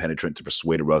JB80 penetrant to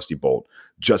persuade a rusty bolt,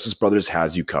 Justice Brothers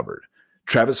has you covered.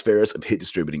 Travis Ferris of Hit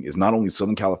Distributing is not only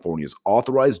Southern California's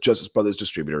authorized Justice Brothers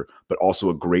distributor, but also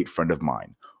a great friend of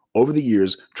mine. Over the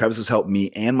years, Travis has helped me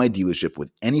and my dealership with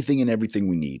anything and everything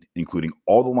we need, including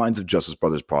all the lines of Justice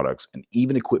Brothers products and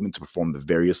even equipment to perform the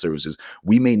various services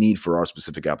we may need for our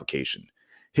specific application.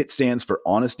 HIT stands for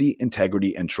honesty,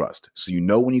 integrity, and trust. So you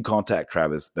know when you contact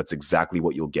Travis, that's exactly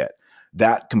what you'll get.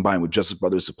 That, combined with Justice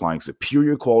Brothers supplying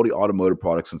superior quality automotive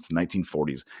products since the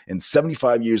 1940s and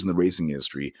 75 years in the racing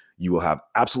industry, you will have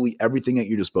absolutely everything at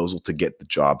your disposal to get the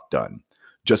job done.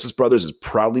 Justice Brothers is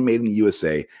proudly made in the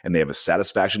USA, and they have a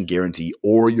satisfaction guarantee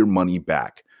or your money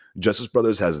back. Justice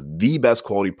Brothers has the best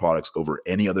quality products over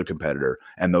any other competitor,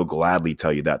 and they'll gladly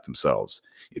tell you that themselves.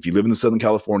 If you live in the Southern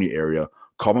California area,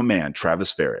 call my man,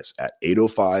 Travis Ferris, at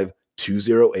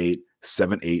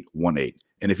 805-208-7818.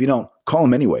 And if you don't, call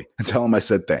him anyway and tell him I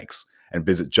said thanks. And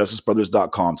visit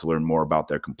justicebrothers.com to learn more about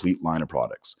their complete line of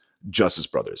products. Justice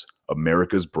Brothers,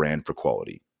 America's brand for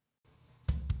quality.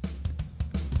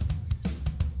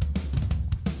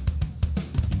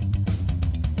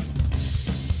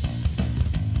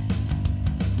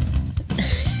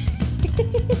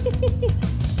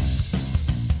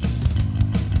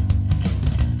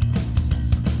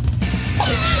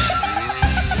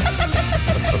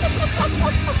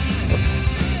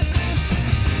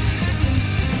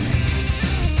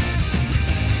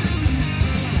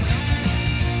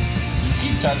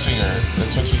 Touching her.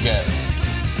 That's what you get.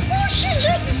 Oh, she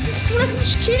just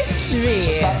French kissed me.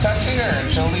 So stop touching her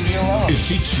and she'll leave you alone. Is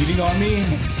she cheating on me?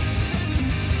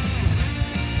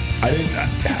 I didn't.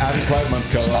 Happy Pride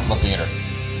Month, Cohen. Stop looking at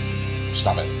her.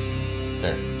 Stop it.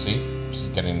 There. See? She's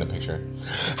getting the picture.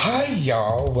 Hi,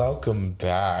 y'all. Welcome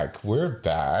back. We're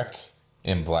back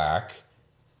in black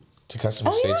to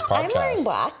Customer States Podcast. I'm wearing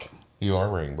black. You are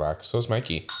wearing black. So is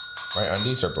Mikey. My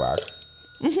undies are black.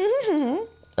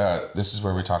 This is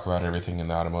where we talk about everything in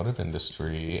the automotive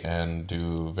industry and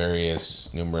do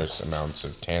numerous amounts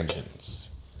of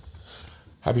tangents.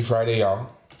 Happy Friday,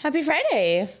 y'all. Happy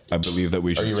Friday. I believe that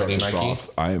we should start this off.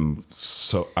 I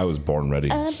was born ready.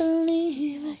 I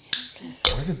believe I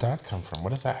can. Where did that come from?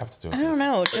 What does that have to do with I don't this?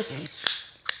 know.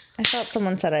 Just, I thought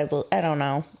someone said I don't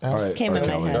know. It just came in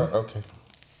my head. Okay.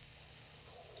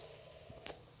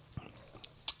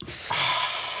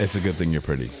 It's a good thing you're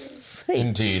pretty.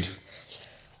 Indeed.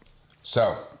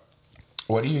 So,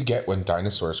 what do you get when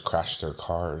dinosaurs crash their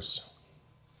cars?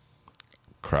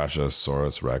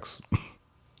 Crashosaurus Rex.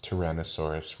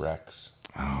 Tyrannosaurus Rex.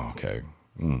 Oh, okay.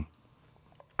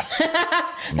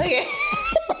 Okay.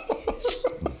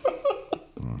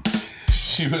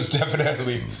 She was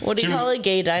definitely... What do you call a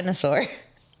gay dinosaur?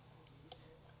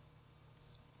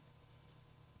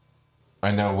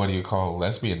 I know. What do you call a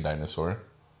lesbian dinosaur?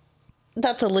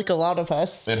 That's a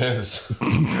Lickalotopus. It is.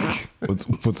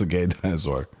 What's a gay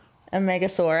dinosaur? A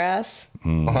Megasaurus.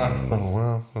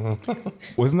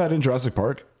 Wasn't that in Jurassic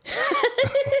Park?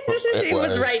 It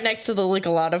was right next to the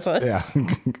Lickalotopus. Yeah.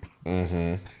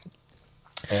 Mm-hmm.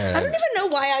 I don't even know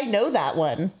why I know that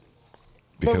one.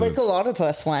 Because the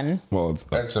Lickalotopus one. Well,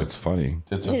 it's funny.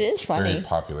 It is funny. Very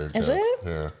popular joke. Is it?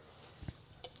 Yeah.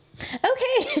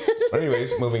 Okay.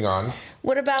 Anyways, moving on.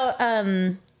 What about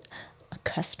a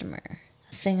customer?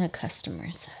 A thing a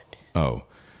customer said. Oh.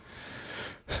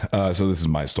 So this is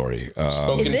my story.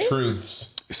 Spoken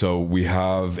truths. So we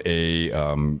have a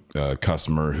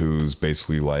customer who's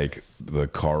basically like the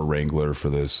car wrangler for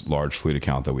this large fleet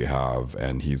account that we have,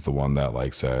 and he's the one that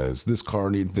like says this car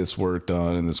needs this work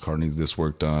done and this car needs this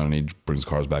work done, and he brings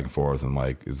cars back and forth and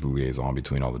like is the liaison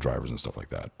between all the drivers and stuff like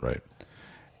that, right?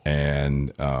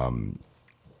 And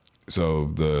so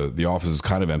the office is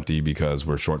kind of empty because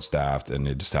we're short staffed, and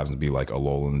it just happens to be like a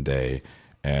lull in the day.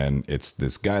 And it's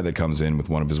this guy that comes in with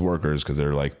one of his workers because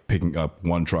they're like picking up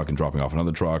one truck and dropping off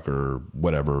another truck or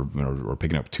whatever, or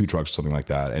picking up two trucks, something like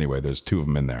that. Anyway, there's two of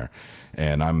them in there.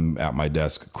 And I'm at my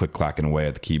desk click-clacking away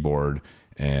at the keyboard,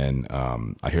 and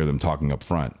I hear them talking up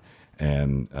front.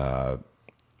 And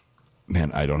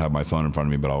man, I don't have my phone in front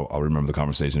of me, but I'll remember the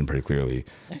conversation pretty clearly.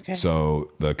 Okay.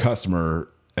 So the customer,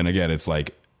 and again, it's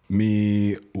like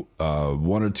me,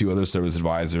 one or two other service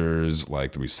advisors,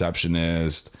 like the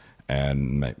receptionist,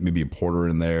 and maybe a porter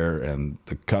in there, and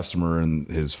the customer and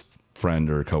his friend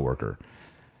or coworker.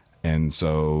 And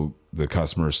so the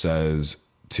customer says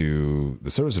to the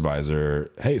service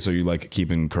advisor, hey, so you like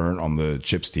keeping current on the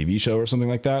Chips TV show or something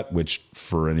like that? Which,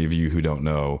 for any of you who don't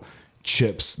know,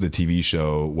 Chips, the TV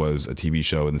show, was a TV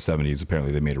show in the 70s.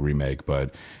 Apparently they made a remake,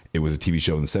 but it was a TV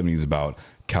show in the 70s about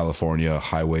California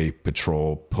Highway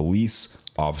Patrol police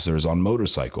officers on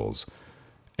motorcycles.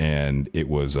 And it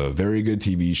was a very good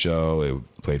TV show.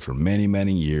 It played for many,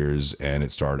 many years, and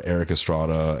it starred Eric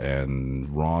Estrada and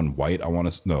Ron White.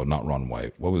 No, not Ron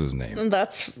White. What was his name?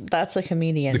 That's a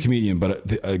comedian. The comedian, but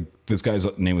this guy's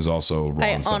name was also Ron.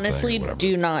 I honestly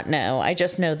do not know. I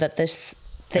just know that this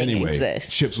thing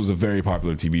exists. Chips was a very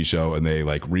popular TV show, and they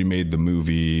like remade the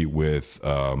movie with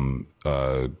I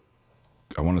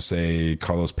want to say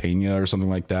Carlos Pena or something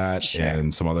like that, sure,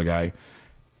 and some other guy.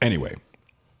 Anyway.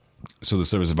 So the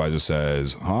service advisor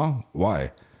says, huh?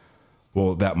 Why?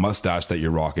 Well, that mustache that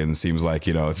you're rocking seems like,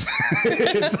 it's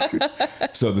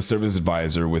So the service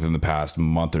advisor within the past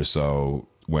month or so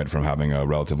went from having a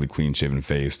relatively clean shaven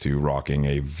face to rocking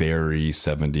a very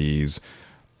 70s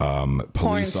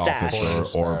police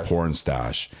officer or porn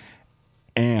stash.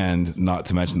 And not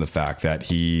to mention the fact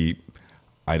that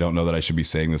I don't know that I should be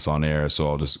saying this on air, so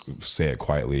I'll just say it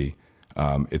quietly.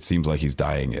 It seems like he's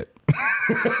dyeing it.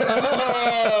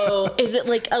 Oh, is it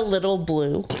like a little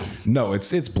blue? No,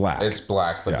 it's black. It's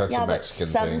black, but that's a Mexican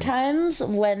thing. Sometimes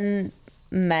when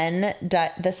men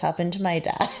dye, this happened to my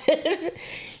dad.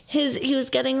 He was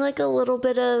getting like a little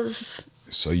bit of.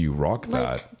 So you rock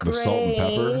that gray. The salt and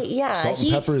pepper. Yeah, salt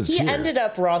and pepper is he here. ended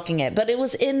up rocking it, but it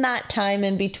was in that time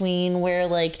in between where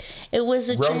like it was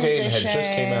a Rogaine transition. had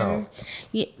just came out.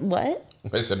 Yeah, what?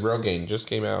 I said Rogaine just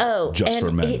came out. Oh, just and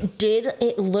for men.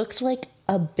 It looked like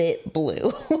a bit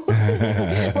blue.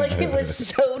 Like it was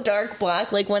so dark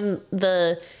black. Like when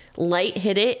the light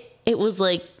hit it, it was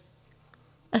like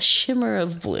a shimmer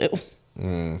of blue.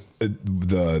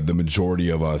 the majority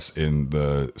of us in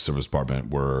the service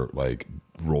department were like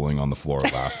rolling on the floor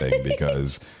laughing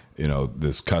because, you know,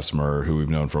 this customer who we've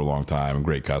known for a long time, a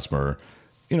great customer,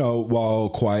 you know, while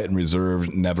quiet and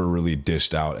reserved, never really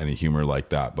dished out any humor like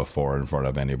that before in front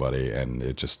of anybody. And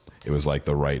it was like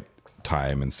the right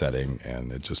time and setting,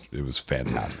 and it was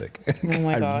fantastic. Oh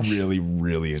my gosh. I really,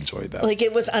 really enjoyed that. Like,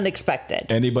 it was unexpected.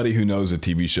 Anybody who knows a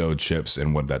TV show CHIPS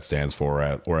and what that stands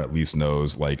for, or at least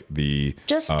knows like the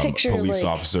just picture police like,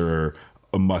 officer,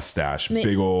 a mustache,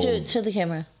 big old, do it to the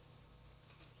camera.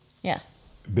 Yeah.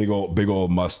 Big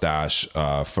old mustache,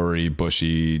 furry,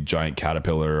 bushy, giant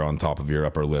caterpillar on top of your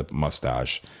upper lip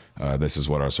mustache. This is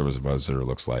what our service advisor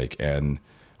looks like, and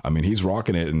I mean, he's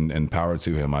rocking it, and power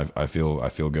to him. I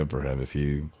feel good for him if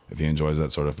he enjoys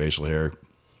that sort of facial hair.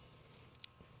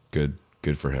 Good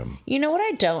for him. You know what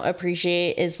I don't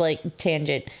appreciate is like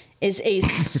tangent is a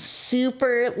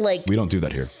super like we don't do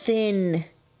that here. Thin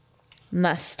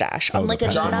mustache on like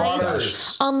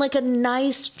a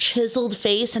nice chiseled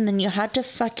face, and then you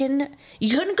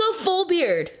couldn't go full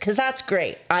beard because that's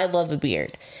great. I love a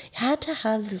beard. You had to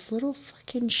have this little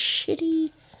fucking shitty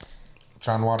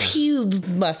John Waters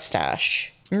pube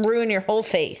mustache and ruin your whole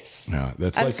face. Yeah,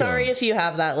 that's. I'm like sorry if you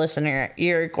have that, listener.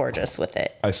 You're gorgeous with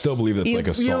it. I still believe that's like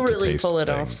a salt you really to taste pull it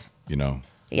thing, off. You know.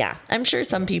 Yeah, I'm sure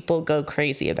some people go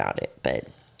crazy about it, but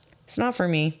it's not for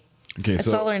me. Okay, it's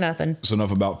all or nothing. So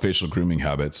enough about facial grooming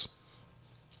habits.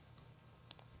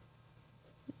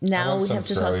 Now we have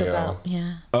to talk about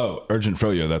urgent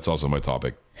froyo. That's also my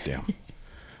topic. Damn.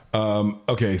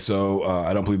 Okay, so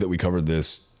I don't believe that we covered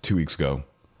this 2 weeks ago,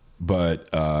 but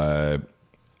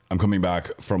I'm coming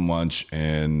back from lunch,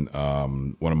 and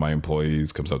one of my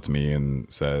employees comes up to me and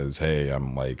says, "Hey,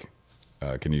 I'm like,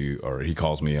 can you?" Or he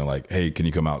calls me and like, "Hey, can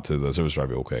you come out to the service drive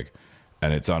real quick?"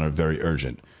 And it sounded very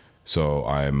urgent. So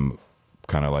I'm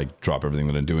kind of like drop everything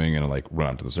that I'm doing and I like run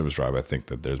out to the service drive. I think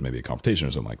that there's maybe a competition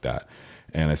or something like that.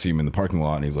 And I see him in the parking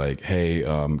lot, and he's like, "Hey,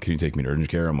 can you take me to urgent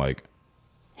care?" I'm like,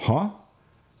 "Huh?"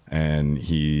 And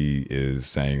he is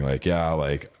saying like, "Yeah,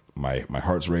 like my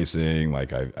heart's racing.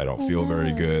 Like I don't feel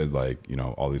very good. Like, you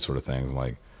know, all these sort of things." I'm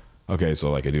like, "Okay." So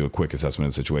like I do a quick assessment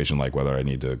of the situation, like whether I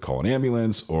need to call an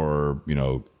ambulance or, you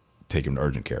know, take him to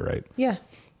urgent care, right? Yeah.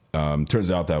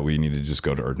 Turns out that we need to just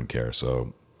go to urgent care.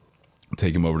 So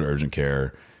take him over to urgent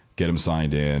care, get him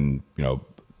signed in, you know,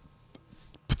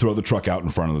 throw the truck out in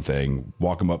front of the thing,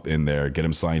 walk him up in there, get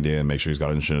him signed in, make sure he's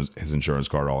got his insurance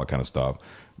card, all that kind of stuff.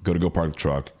 Go park the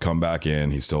truck, come back in.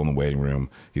 He's still in the waiting room.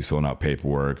 He's filling out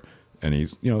paperwork, and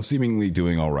he's, you know, seemingly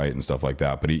doing all right and stuff like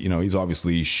that. But he, you know, he's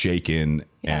obviously shaken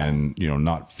and, you know,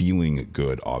 not feeling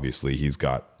good. Obviously, he's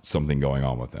got something going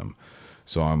on with him.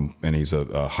 So and he's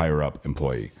a higher up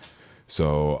employee.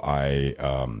 So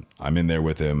I'm in there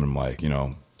with him. I'm like, you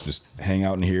know, just hang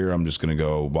out in here. I'm just going to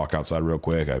go walk outside real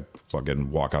quick. I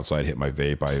fucking walk outside, hit my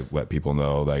vape. I let people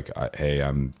know like, hey,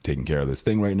 I'm taking care of this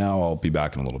thing right now. I'll be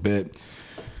back in a little bit.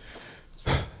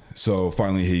 So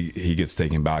finally he gets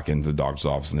taken back into the doctor's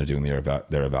office, and they're doing their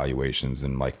evaluations,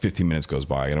 and like 15 minutes goes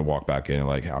by, and I walk back in and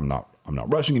like, I'm not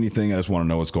rushing anything. I just want to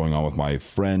know what's going on with my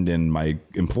friend and my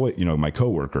employee, you know, my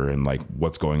coworker, and like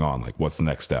what's going on, like what's the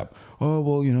next step. Oh,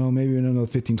 well, you know, maybe in another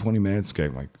 15, 20 minutes. Okay.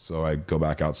 Like, so I go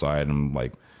back outside and I'm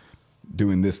like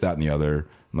doing this, that, and the other,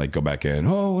 and like go back in.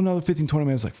 Oh, another 15, 20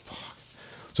 minutes. Like, fuck.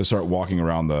 So I start walking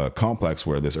around the complex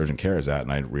where this urgent care is at,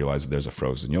 and I realize that there's a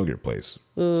frozen yogurt place.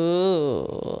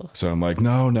 Ooh. So I'm like,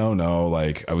 no.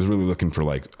 Like, I was really looking for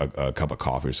like a cup of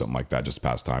coffee or something like that just to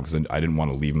pass time, because I didn't want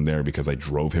to leave him there because I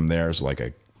drove him there. So like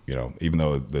you know, even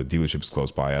though the dealership is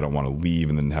close by, I don't want to leave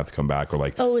and then have to come back or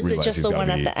like. Oh, is it just the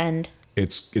one at the end?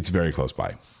 It's very close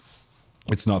by.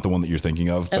 It's not the one that you're thinking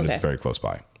of, but Okay. It's very close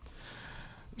by.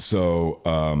 So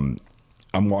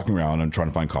I'm walking around and trying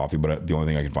to find coffee, but the only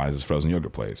thing I can find is this frozen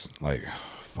yogurt place. Like,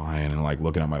 fine, and like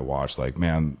looking at my watch, like,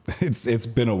 man, it's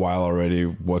been a while already.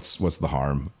 What's the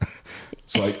harm?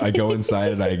 So I go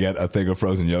inside and I get a thing of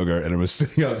frozen yogurt, and I was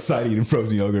sitting outside eating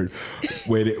frozen yogurt,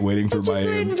 waiting for my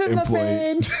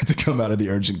employee to come out of the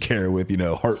urgent care with, you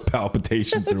know, heart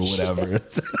palpitations or whatever.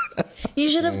 You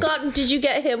should have gotten. Did you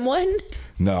get him one?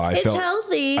 No, It's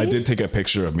healthy. I did take a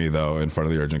picture of me though in front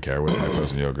of the urgent care with my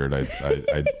frozen yogurt.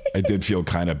 I did feel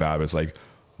kind of bad. It's like,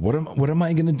 what am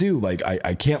I gonna do? Like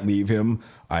I can't leave him.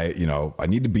 I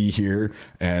need to be here.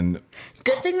 And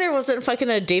Good thing there wasn't fucking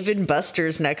a Dave and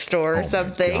Buster's next door or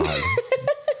something.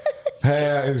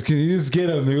 Hey, can you just get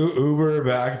a new Uber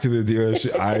back to the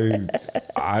dealership?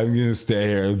 I'm gonna stay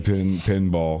here and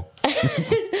pinball.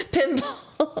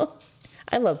 Pinball.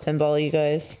 I love pinball, you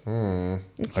guys.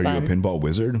 It's Are fun. you a pinball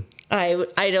wizard?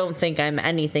 I don't think I'm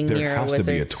anything There near a has wizard.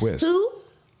 to be a twist. Who?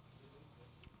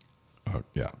 Oh,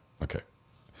 yeah. Okay.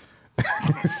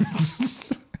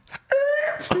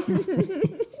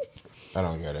 I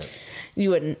don't get it. You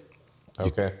wouldn't.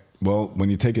 Okay. Well, when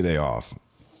you take a day off,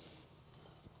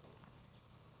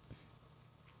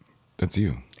 that's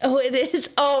you. Oh, it is.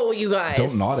 Oh, you guys.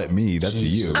 Don't nod at me. That's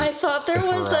you. I thought there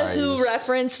was a Who Christ.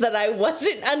 reference that I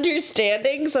wasn't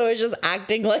understanding, so I was just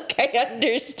acting like I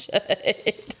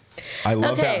understood. I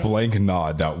love Okay. that blank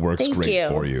nod. That works Thank great you.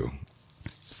 for you.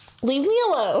 Leave me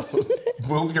alone.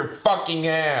 Move your fucking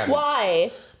hand.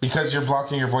 Why? Because you're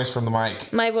blocking your voice from the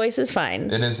mic. My voice is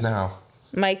fine. It is now.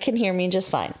 Mike can hear me just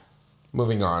fine.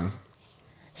 Moving on.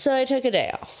 So I took a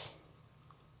day off.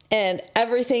 And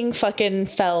everything fucking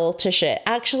fell to shit.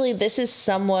 Actually, this is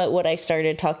somewhat what I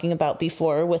started talking about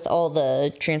before with all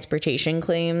the transportation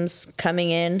claims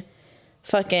coming in.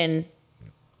 Fucking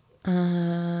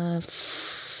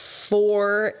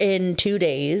 4 in 2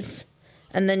 days.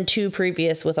 And then 2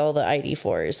 previous with all the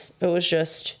ID4s.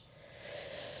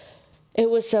 It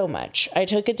was so much. I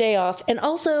took a day off. And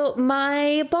also,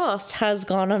 my boss has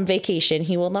gone on vacation.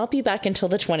 He will not be back until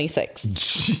the 26th.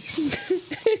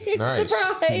 Nice.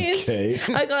 Surprise! Okay.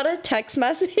 I got a text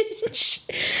message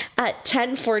at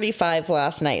 10:45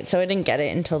 last night, so I didn't get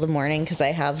it until the morning because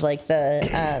I have like the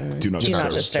Do not do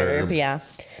not disturb. disturb, yeah,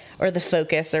 or the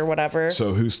focus or whatever.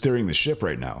 So who's steering the ship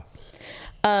right now?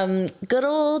 Good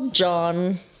old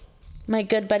John, my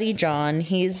good buddy John.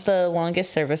 He's the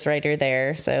longest service writer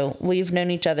there, so we've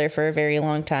known each other for a very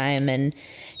long time, and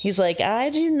he's like, I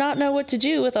do not know what to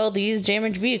do with all these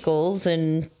damaged vehicles,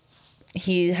 and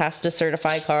he has to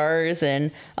certify cars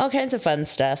and all kinds of fun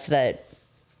stuff that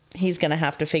he's going to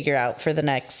have to figure out for the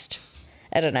next,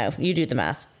 I don't know, you do the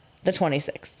math, the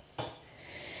 26th.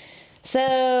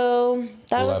 So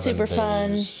that was 11 super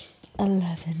days. fun.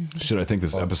 11. Should I think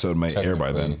this episode might air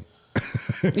by then?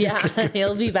 Technically. Yeah,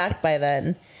 he'll be back by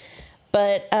then.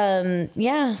 But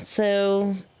yeah,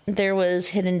 so there was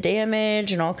hidden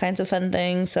damage and all kinds of fun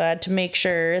things. So I had to make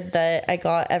sure that I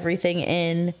got everything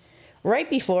in right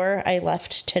before I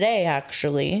left today,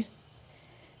 actually.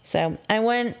 So I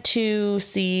went to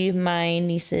see my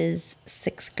niece's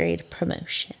 6th grade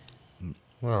promotion.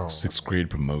 Wow. 6th grade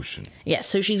promotion. Yeah,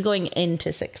 so she's going into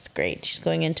 6th grade. She's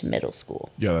going into middle school.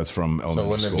 Yeah, that's from So elementary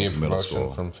wouldn't it school be a to middle promotion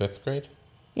school. from 5th grade?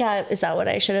 Yeah, is that what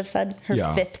I should have said? Her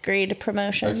Yeah. 5th grade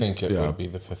promotion? I think it Yeah. would be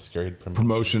the 5th grade promotion.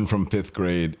 Promotion from 5th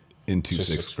grade into To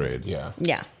 6th grade. Yeah.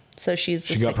 Yeah, so she's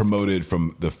the She got 6th promoted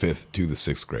from the 5th to the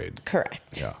 6th grade.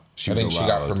 Correct. Yeah. I think she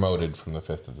got allowed- promoted from the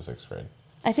 5th to the 6th grade.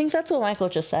 I think that's what Michael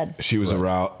just said. She was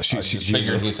around. I just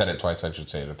figured he said it twice. I should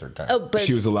say it a third time. Oh, but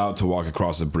She was allowed to walk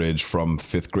across a bridge from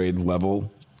 5th grade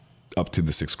level up to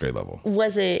the 6th grade level.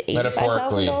 was it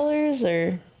 $85,000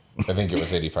 or? I think it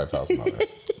was $85,000.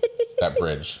 That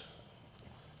bridge.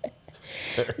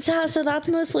 So that's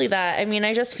mostly that. I mean,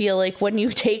 I just feel like when you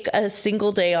take a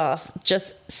single day off,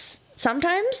 just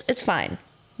sometimes it's fine.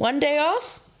 One day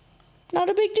off, not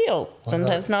a big deal.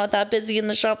 Sometimes not that busy in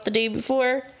the shop the day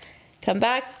before. Come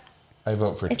back. I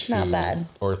vote for It's 2 not bad.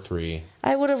 or 3.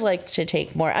 I would have liked to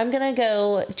take more. I'm going to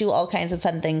go do all kinds of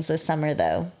fun things this summer,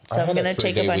 though. So I'm going to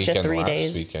take a bunch of 3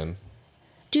 days. Weekend.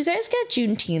 Do you guys get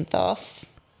Juneteenth off?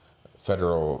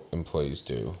 Federal employees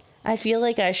do. I feel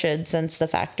like I should since the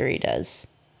factory does.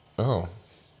 Oh,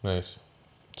 nice.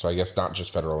 So I guess not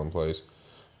just federal employees.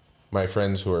 My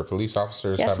friends who are police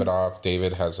officers Yes. have it off.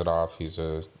 David has it off. He's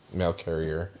a mail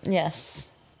carrier. Yes.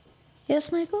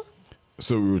 Yes, Michael?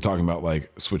 So we were talking about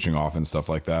like switching off and stuff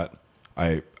like that.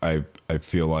 I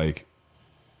feel like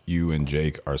you and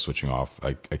Jake are switching off.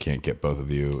 I can't get both of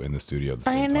you in the studio at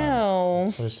the same I time. know.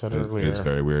 I said It's earlier.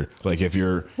 very weird. Like if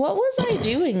What was I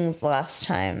doing last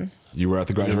time? you were at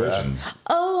the graduation.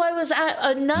 Oh, I was at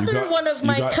another You got- one of you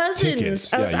my got cousins.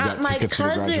 tickets. I Yeah, was you at got my tickets to the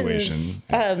cousin's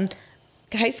graduation.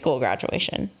 high school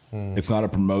graduation. It's not a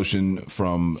promotion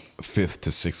from 5th to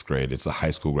 6th grade. It's a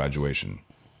high school graduation.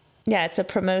 Yeah, it's a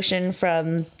promotion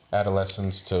from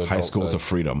Adolescence to High school to adulthood.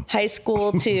 freedom. high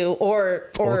school to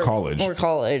or college. or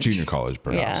college, Junior college,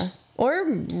 perhaps. Yeah, or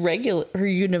regular or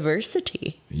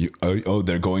university.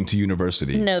 They're going to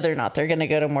university. No, they're not. They're going to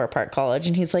go to Moore Park College,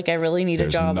 and he's like, "I really need a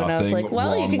There's job," and I was nothing like,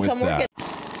 "Well, you wrong can with come work that.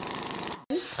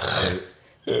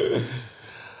 at."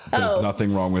 There's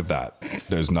nothing wrong with that.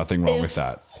 There's nothing wrong with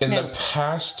that. In No. the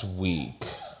past week,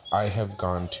 I have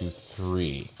gone to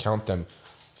 3. Count them.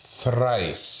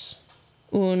 Thrice.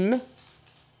 Un,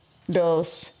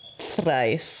 dos,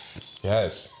 tres.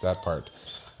 Yes, that part.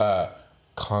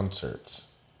 Concerts.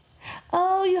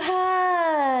 Oh, you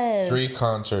have. 3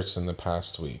 concerts in the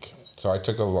past week. So I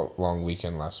took a long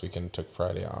weekend last weekend and took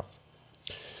Friday off.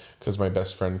 Because my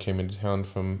best friend came into town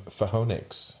from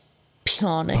Phahonix.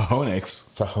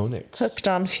 Phonics. Phonics. Hooked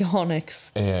on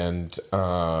Phonics. And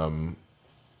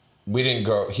we didn't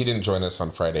go. He didn't join us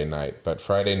on Friday night, but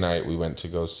Friday night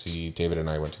David and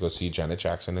I went to go see Janet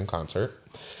Jackson in concert.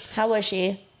 How was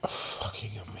she?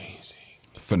 Fucking amazing.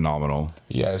 Phenomenal.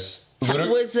 Yes.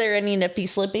 Was there any nippy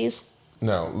slippies?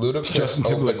 No, Ludacris. Justin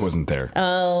Timberlake wasn't there.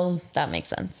 Oh, that makes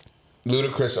sense.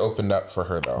 Ludacris opened up for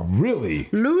her though. Really?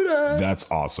 Luda.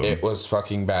 That's awesome. It was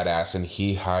fucking badass, and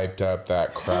he hyped up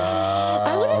that crowd.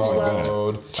 I would have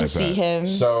loved to see him.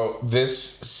 So this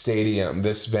stadium,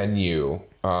 this venue,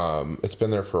 it's been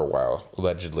there for a while,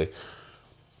 allegedly.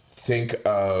 Think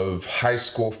of high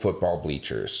school football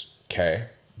bleachers, okay?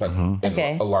 But in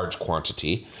a large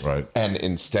quantity. Right. And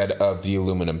instead of the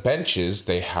aluminum benches,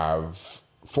 they have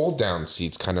fold-down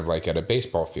seats, kind of like at a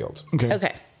baseball field.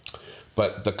 Okay.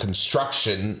 But the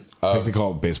construction of... I think they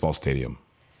call it baseball stadium.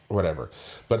 Whatever.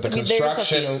 But the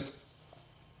construction...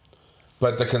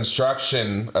 But the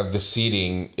construction of the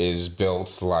seating is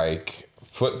built like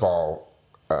football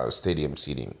stadium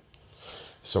seating.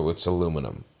 So it's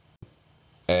aluminum.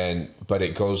 But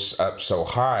it goes up so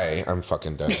high. I'm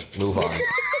fucking done. Move on.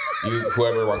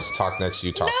 Whoever wants to talk next,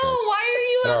 you talk next. No,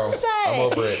 why are you upset? I'm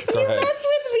over it. Go ahead. You mess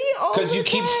with me all the time. Because you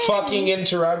keep fucking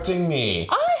interrupting me.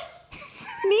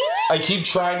 Me? I keep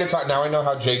trying to talk. Now I know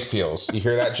how Jake feels. You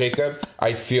hear that, Jacob?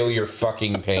 I feel your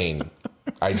fucking pain.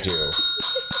 I do.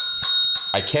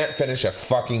 I can't finish a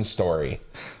fucking story.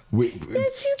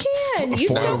 Yes, you can. You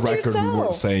For the stopped record, yourself. we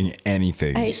weren't saying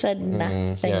anything. I said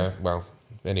nothing. Yeah, well,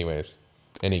 anyways.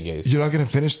 Any gays. You're not going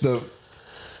to finish the...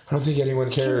 I don't think anyone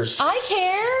cares. I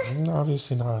care. No,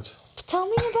 obviously not. Tell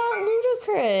me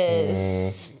about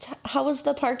Ludacris. How was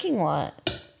the parking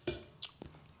lot?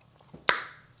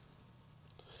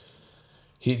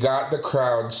 He got the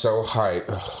crowd so hyped.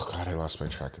 Oh, God, I lost my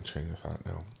train of thought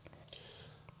now.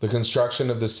 The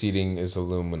construction of the seating is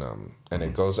aluminum, and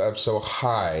it goes up so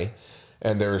high,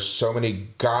 and there are so many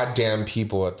goddamn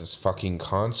people at this fucking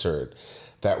concert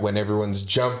that when everyone's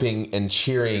jumping and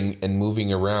cheering and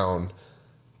moving around,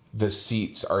 the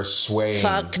seats are swaying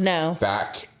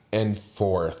back and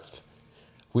forth.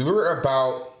 We were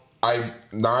about, I'm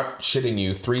not shitting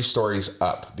you, 3 stories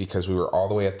up because we were all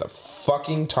the way at the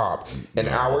fucking top, and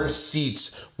our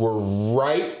seats were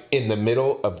right in the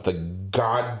middle of the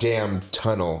goddamn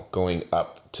tunnel going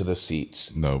up to the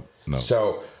seats. No.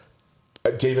 So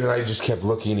David and I just kept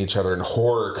looking at each other in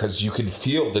horror because you could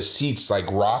feel the seats like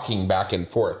rocking back and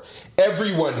forth.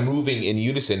 Everyone moving in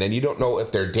unison, and you don't know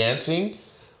if they're dancing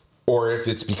or if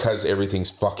it's because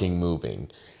everything's fucking moving.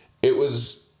 It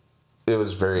was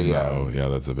very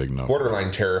that's a big no.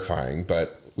 borderline terrifying,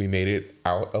 but we made it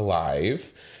out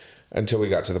alive until we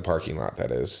got to the parking lot,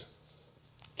 that is.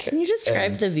 Can you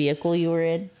describe the vehicle you were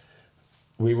in?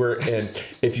 We were in,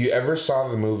 if you ever saw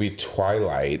the movie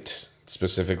Twilight,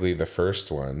 specifically the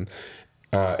first one,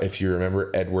 if you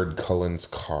remember Edward Cullen's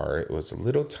car, it was a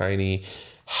little tiny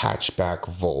hatchback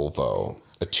Volvo,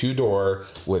 a 2-door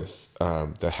with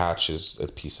the hatch is a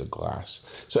piece of glass.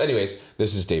 So anyways,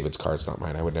 this is David's car, it's not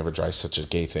mine. I would never drive such a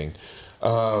gay thing.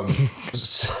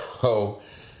 So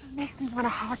Makes me want a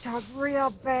hot dog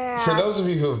real bad. for those of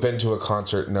you who have been to a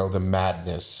concert, know the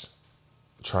madness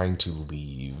trying to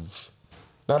leave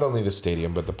not only the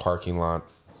stadium but the parking lot.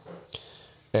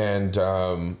 And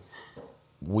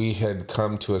we had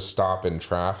come to a stop in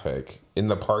traffic in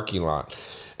the parking lot,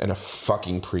 and a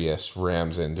fucking Prius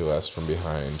rams into us from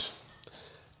behind.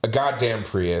 A goddamn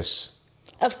Prius.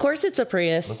 Of course it's a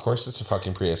Prius. Of course it's a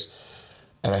fucking Prius.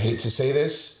 And I hate to say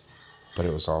this, but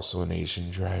it was also an Asian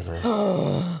driver.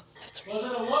 Was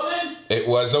it a woman? It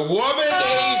was a woman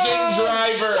Asian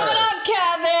driver. Shut up,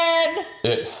 Kevin!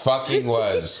 It fucking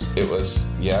was. It was,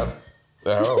 yep.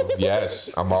 Oh,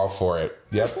 yes. I'm all for it.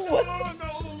 Yep. Oh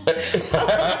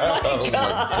my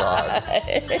God.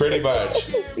 Pretty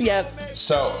much. Yep.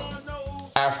 So,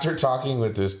 after talking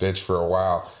with this bitch for a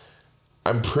while,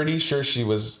 I'm pretty sure she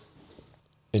was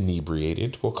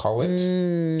inebriated, we'll call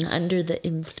it. Under the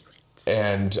influence.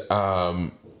 And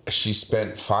she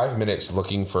spent 5 minutes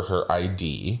looking for her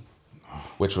ID,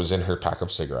 which was in her pack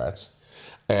of cigarettes.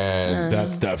 And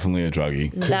That's definitely a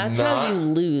druggie. That's how you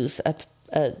lose a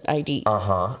ID.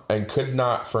 and could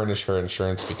not furnish her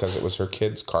insurance because it was her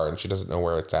kid's car and she doesn't know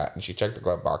where it's at. And she checked the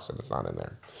glove box and it's not in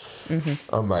there.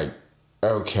 I'm like,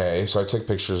 okay. So I took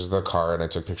pictures of the car and I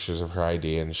took pictures of her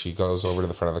ID, and she goes over to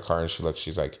the front of the car and she looks,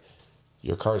 she's like,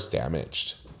 your car's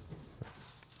damaged.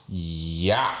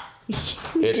 Yeah.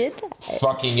 It did that?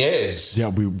 fucking is. Yeah,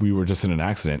 we were just in an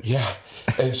accident. Yeah.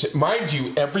 And mind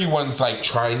you, everyone's like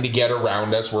trying to get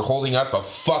around us. We're holding up a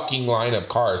fucking line of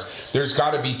cars. There's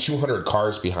got to be 200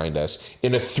 cars behind us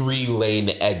in a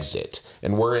 3-lane exit.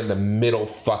 And we're in the middle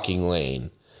fucking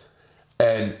lane.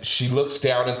 And she looks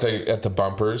down at the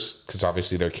bumpers, because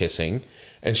obviously they're kissing.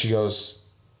 And she goes,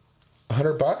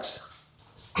 $100?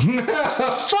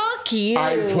 Fuck you.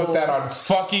 I put that on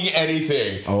fucking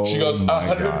anything. Oh, she goes,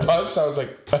 $100? I was like,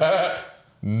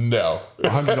 no.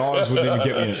 $100 wouldn't even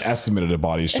get me an estimate at a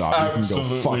body shop. You Absolutely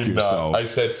can go fuck not. yourself. I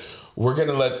said, we're going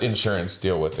to let insurance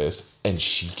deal with this. And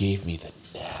she gave me the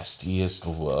nastiest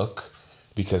look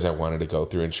because I wanted to go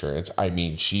through insurance. I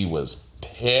mean, she was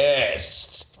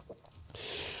pissed.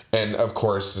 And of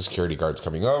course, the security guard's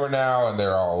coming over now, and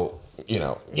they're all, you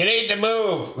need to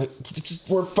move. Like,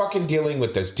 we're fucking dealing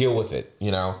with this. Deal with it,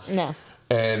 No.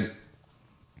 And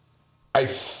I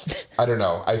don't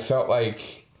know. I felt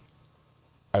like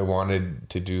I wanted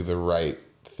to do the right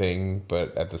thing,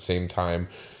 but at the same time,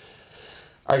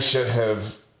 I should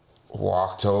have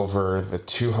walked over the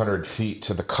 200 feet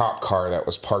to the cop car that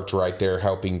was parked right there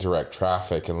helping direct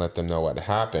traffic and let them know what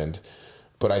happened.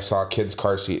 But I saw a kid's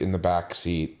car seat in the back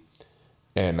seat,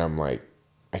 and I'm like,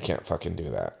 I can't fucking do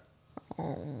that.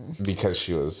 Because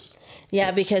she was...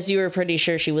 Yeah, because you were pretty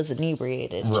sure she was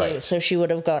inebriated, too. Right. So she would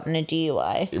have gotten a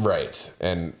DUI. Right.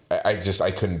 And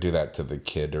I couldn't do that to the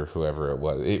kid or whoever it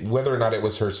was. Whether or not it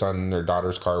was her son or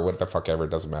daughter's car, what the fuck ever, it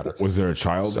doesn't matter. Was there a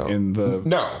child in the...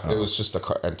 No, it was just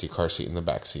a empty car seat in the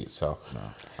back seat. So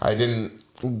I didn't...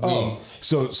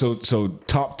 So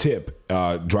top tip,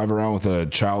 drive around with a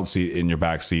child seat in your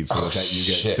back seat so that you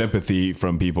get sympathy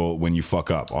from people when you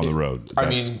fuck up on the road.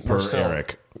 That's per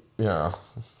Eric. Yeah.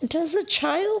 Does a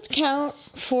child count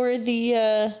for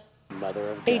the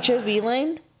HOV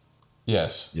lane?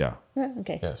 Yes. Yeah.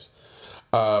 Okay. Yes.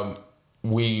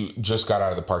 We just got out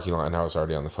of the parking lot and I was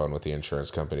already on the phone with the insurance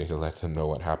company to let them know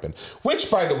what happened. Which,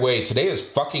 by the way, today is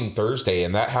fucking Thursday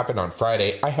and that happened on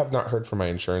Friday. I have not heard from my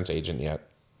insurance agent yet.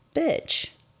 Bitch.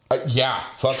 Yeah,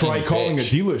 fucking Try calling a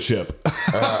dealership.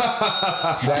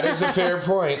 That is a fair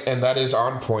point, and that is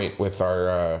on point with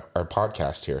our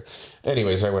podcast here.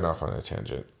 Anyways, I went off on a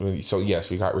tangent. So yes,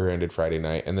 we got rear-ended Friday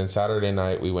night, and then Saturday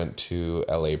night we went to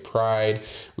LA Pride.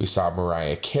 We saw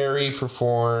Mariah Carey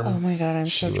perform. Oh my god, I'm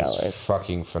so jealous. She was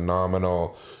fucking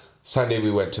phenomenal. Sunday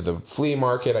we went to the flea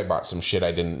market. I bought some shit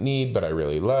I didn't need, but I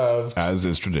really loved. As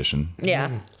is tradition.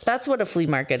 Yeah, that's what a flea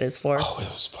market is for. Oh,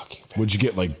 it was fucking fantastic. Would you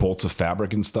get like bolts of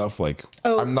fabric and stuff? Like,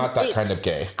 I'm not that kind of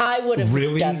gay. I would have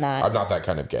done that. I'm not that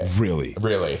kind of gay. Really?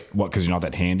 Really. What, because you're not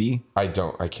that handy? I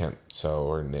can't sew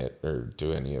or knit or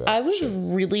do any of that. I was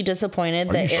really disappointed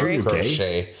Are that you sure Eric... you're gay?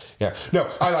 Crochet. Yeah. No,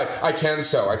 I can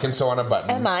sew. I can sew on a button.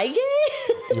 Am I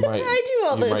gay? You might, I do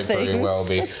all you those might things. very well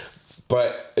be.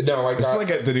 But no, I It's got...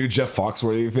 like the new Jeff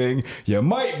Foxworthy thing. You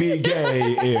might be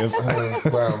gay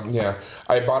if... well, yeah.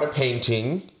 I bought a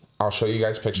painting. I'll show you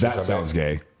guys pictures of it. That sounds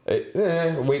gay.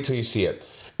 Wait till you see it.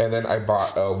 And then I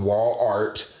bought a wall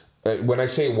art. When I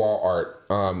say wall art,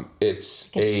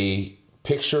 it's a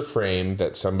picture frame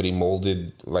that somebody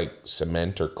molded like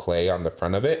cement or clay on the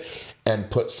front of it and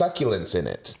put succulents in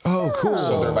it. Oh, cool.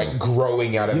 So they're like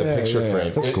growing out of the picture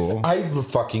frame. That's cool. I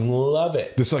fucking love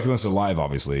it. The succulents are live,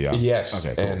 obviously. Yeah. Yes.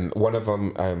 Okay, cool. And one of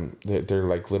them, they're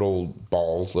like little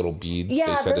balls, little beads. Yeah,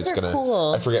 they said those it's are gonna.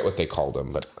 cool. I forget what they called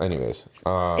them, but anyways.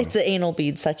 It's an anal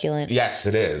bead succulent. Yes,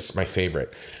 it is my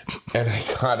favorite. And I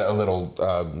got a little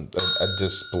a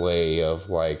display of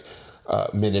like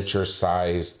miniature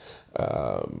sized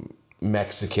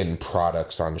Mexican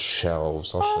products on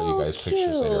shelves. I'll show you guys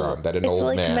pictures later on. That an old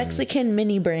like man. Mexican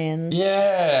mini brands.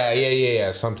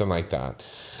 Yeah, something like that.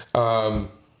 And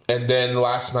then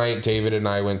last night, David and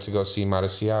I went to go see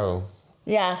Marciao.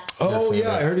 Yeah. Oh,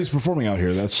 yeah. I heard he's performing out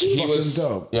here. That's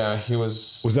dope. Yeah, he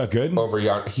was. Was that good? Over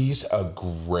yon. He's a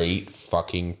great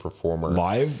fucking performer.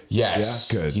 Live?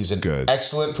 Yes. Yeah, good. He's an good.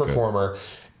 excellent performer.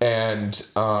 And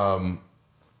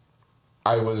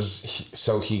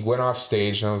he went off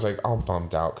stage and I was like all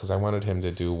bummed out because I wanted him to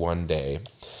do one day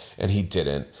and he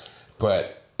didn't.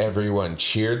 But everyone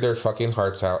cheered their fucking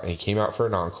hearts out and he came out for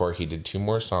an encore. He did 2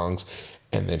 more songs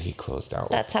and then he closed out.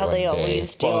 That's how they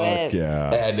always do it.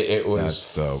 Yeah. And it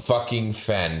was dope. fucking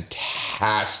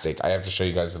fantastic. I have to show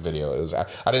you guys the video. It was.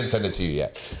 I didn't send it to you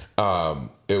yet.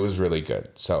 It was really good.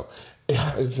 So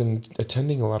yeah, I've been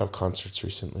attending a lot of concerts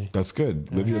recently. That's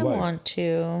good. Live your I life. want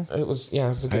to. It was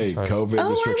a good time. COVID Oh, I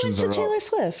went restrictions to are Taylor up.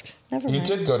 Swift. Never You mind.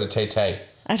 did go to Tay Tay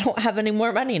I don't have any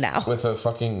more money now. with a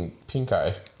fucking pink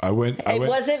eye. I went. It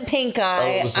wasn't pink Oh, eye.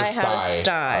 it was a I have sty.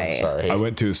 sty. I'm sorry. I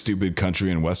went to a stupid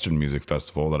country and western music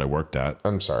festival that I worked at.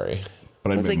 I'm sorry.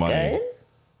 but I Was made it money. good?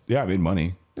 Yeah, I made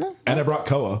money. No. And I brought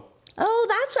Koa. Oh,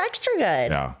 that's extra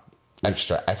good. Yeah.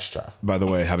 Extra. By the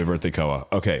way, happy birthday, Koa.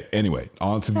 Okay, anyway,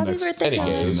 on to the Happy next birthday, Koa.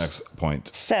 to the next point.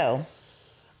 So,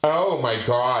 Oh my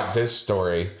God, this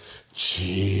story.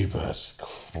 Jeebus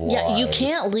Christ. yeah, you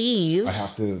can't leave. I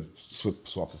have to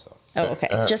swap this out. Oh, okay.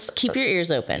 Just keep your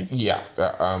ears open. Yeah.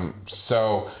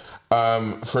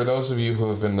 For those of you who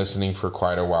have been listening for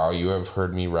quite a while, you have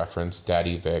heard me reference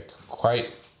Daddy Vic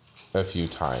quite a few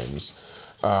times.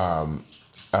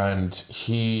 And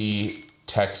he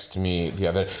texted me the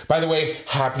other... By the way,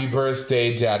 happy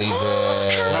birthday, Daddy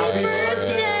Vic. Happy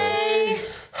birthday!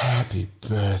 Happy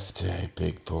birthday,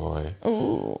 big boy.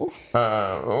 Ooh.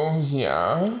 Oh,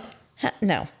 yeah.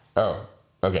 No. Oh,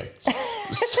 okay.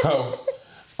 So,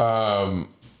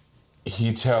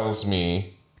 he tells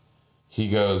me, he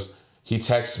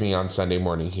texts me on Sunday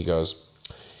morning. He goes,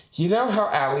 you know how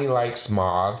Allie likes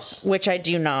moths? Which I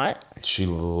do not. She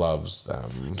loves them.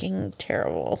 Fucking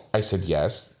terrible. I said,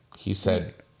 yes. He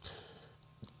said,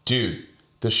 dude,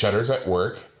 the shutters at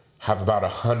work have about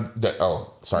 100.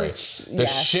 Oh, sorry. The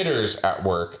shitters at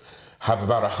work have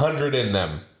about 100 in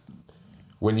them.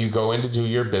 When you go in to do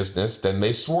your business, then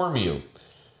they swarm you.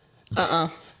 Then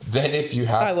if you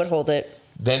have... I would hold it.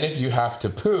 Then if you have to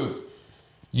poop,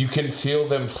 you can feel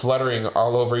them fluttering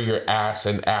all over your ass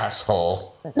and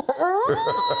asshole.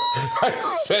 I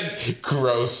said,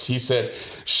 gross. He said,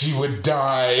 she would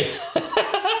die.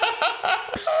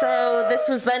 So this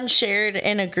was then shared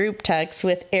in a group text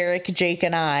with Eric, Jake,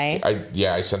 and I.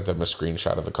 I sent them a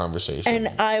screenshot of the conversation. And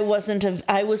I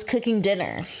was cooking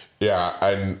dinner. Yeah,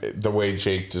 and the way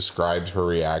Jake described her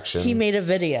reaction. He made a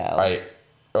video.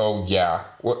 Oh, yeah.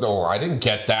 What? No, I didn't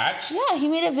get that. Yeah, he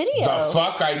made a video. The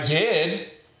fuck I did.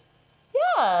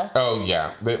 Yeah. Oh,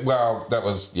 yeah. Well, that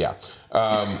was, yeah.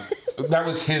 That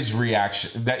was his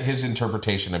reaction, his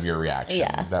interpretation of your reaction.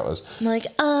 Yeah. That was. Like,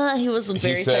 he was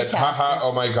very He said, sarcastic. haha,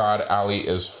 oh my God, Allie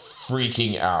is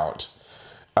freaking out.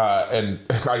 And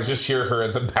I just hear her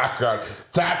in the background,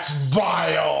 that's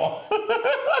vile.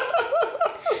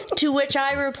 To which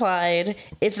I replied,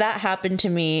 if that happened to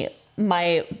me,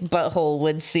 my butthole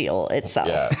would seal itself.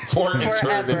 Yeah, for an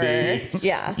Forever. eternity.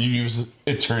 Yeah. You use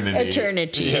eternity.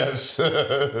 Eternity. Yes.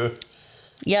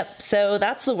 Yep. So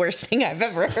that's the worst thing I've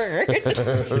ever heard.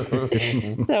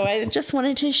 So I just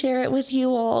wanted to share it with you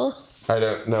all. I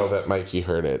don't know that Mikey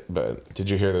heard it, but did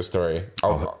you hear the story?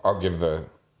 I'll give the...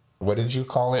 What did you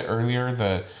call it earlier?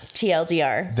 The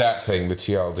TLDR. That thing, the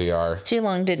TLDR. Too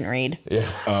long, didn't read. Yeah.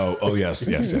 Oh yes.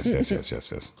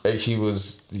 He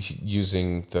was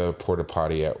using the porta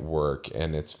potty at work,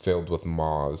 and it's filled with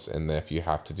moths. And if you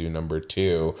have to do number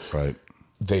 2, Right.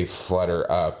 They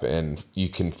flutter up, and you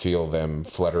can feel them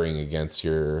fluttering against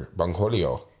your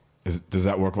bangholio. Does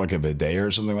that work like a bidet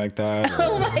or something like that? Or,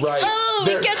 Oh my Right. God.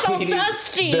 It gets all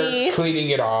dusty. They're cleaning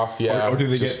it off, yeah. or do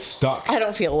they get stuck? I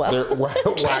don't feel well. They're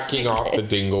whacking off the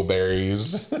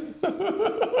dingleberries.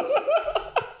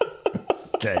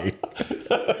 Okay.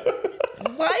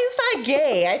 Why is that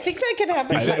gay? I think that can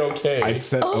happen. Is it okay? I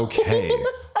said okay.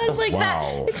 I was like, Wow.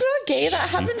 that. It's not gay. That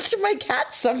happens to my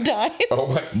cat sometimes. Oh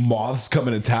my. Moths come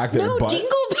and attack their No, butt.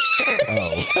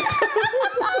 dingleberry.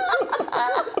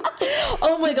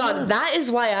 Oh my God. That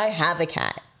is why I have a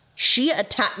cat. She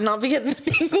attacked, not because of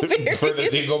the dingleberries. For the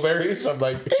dingleberries? I'm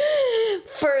like,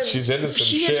 she's into some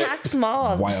she shit. attacks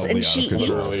moths Wildly and out she of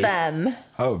control. eats them.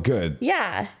 Oh, good.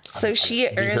 Yeah. So she you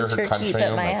hear earns her her country? keep at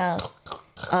I'm my like, house.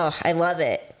 Oh, I love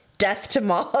it. Death to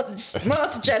moths.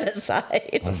 Moth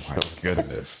genocide. Oh my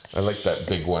goodness. I like that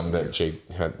big one that Jake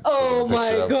had. Oh a picture my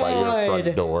of by your God.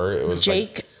 front door. It was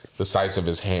Jake. like the size of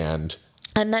his hand.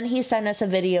 And then he sent us a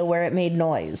video where it made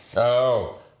noise.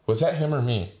 Oh, was that him or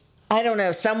me? I don't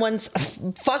know. Someone's...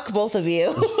 Fuck both of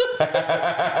you.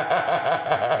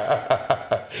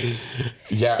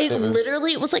 Yeah,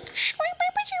 It was like...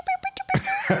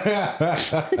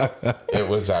 It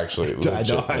was actually. Legit. I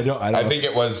don't. I think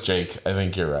it was Jake. I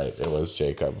think you're right. It was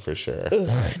Jacob for sure.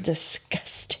 Ugh,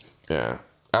 disgusting. Yeah.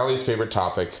 Allie's favorite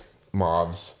topic: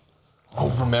 moths.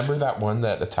 Oh, remember that one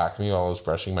that attacked me while I was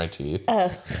brushing my teeth?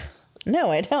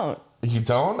 No, I don't. You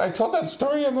don't? I told that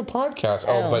story on the podcast.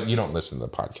 Oh, but you don't listen to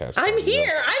the podcast. I'm so you here.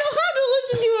 don't- I don't have to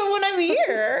listen to it when I'm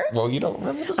here. Well, you don't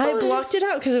remember the story? I blocked it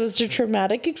out because it was a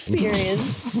traumatic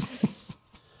experience.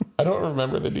 I don't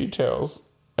remember the details.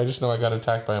 I just know I got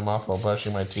attacked by a moth while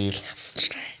brushing my teeth.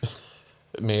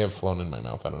 It may have flown in my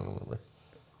mouth. I don't remember.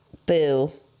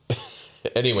 Boo.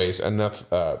 Anyways,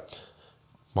 enough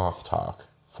moth talk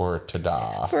for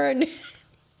Todaaahhh.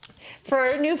 For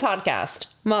a new podcast,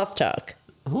 Moth Talk.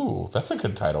 Ooh, that's a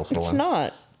good title for It's one.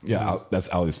 not. Yeah, that's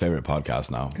Ali's favorite podcast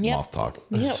now. Yep. Moth Talk.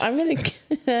 Yeah, I'm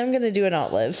gonna do an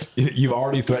outlive. You've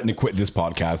already threatened to quit this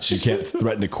podcast. You can't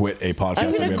threaten to quit a podcast.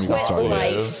 I'm that gonna we haven't quit started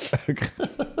yet.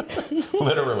 life.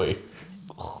 Literally.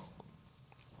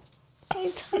 My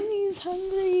tummy's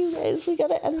hungry, you guys. We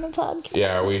gotta end the podcast.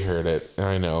 Yeah, we heard it.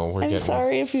 I know. I'm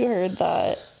sorry if you heard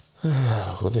that.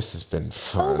 Well, this has been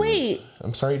fun. Oh wait,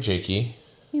 I'm sorry, Jakey.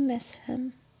 you miss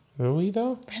him. Are we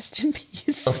though? Rest in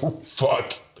peace. Oh,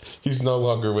 fuck. He's no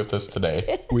longer with us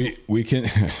today. We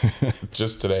can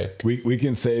Just today. we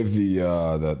can save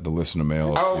the listener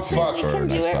mail. Oh, fuck. We can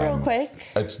do it real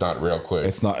quick. It's not real quick.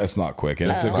 It's not quick,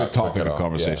 and it's a Not good topic quick at of all,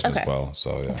 conversation yeah. as well.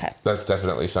 So yeah, Okay. That's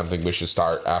definitely something we should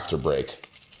start after break.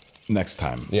 next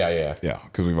time. Yeah. Yeah,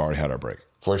 because we've already had our break.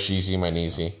 For sheezy, my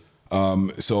kneesy.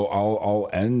 So I'll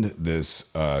end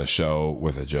this show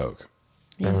with a joke,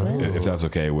 if that's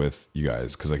okay with you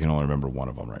guys, because I can only remember one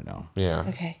of them right now. Yeah.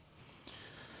 Okay.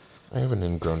 I have an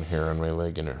ingrown hair on my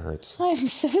leg and it hurts. I'm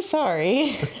so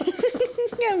sorry.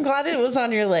 I'm glad it was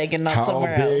on your leg and not How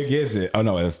somewhere big is it? Oh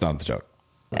no, that's not the joke.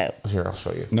 else. Oh. Here, I'll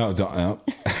show you. No, don't. No.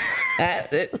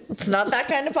 It's not that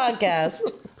kind of podcast.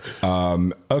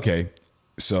 Okay,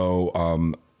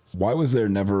 so why was there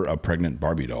never a pregnant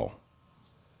Barbie doll?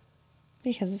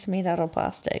 Because it's made out of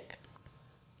plastic.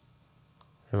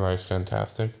 Your life's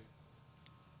fantastic.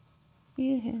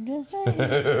 You can just say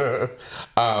it.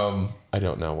 I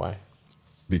don't know why.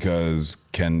 Because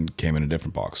Ken came in a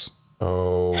different box.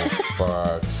 Oh,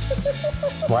 fuck.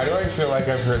 Why do I feel like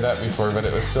I've heard that before, but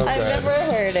it was still good? I've never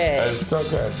heard it. It's still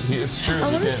good. It's true. I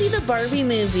want to see the Barbie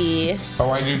movie. Oh,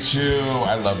 I do too.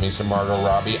 I love me some Margot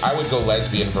Robbie. I would go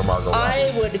lesbian for Margot Robbie.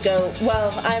 I would go.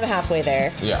 Well, I'm halfway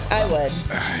there. Yeah. I would.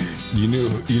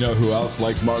 You know who else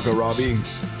likes Margot Robbie?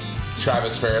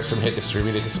 Travis Ferris from Hit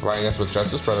Distributing is supplying us with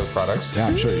Justice Brothers products. Yeah,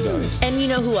 I'm sure he does. And you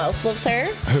know who else loves her?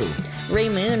 Who? Ray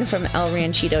Moon from El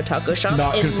Ranchito Taco Shop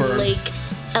Not in confirmed. Lake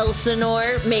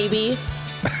Elsinore, maybe.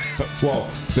 Well,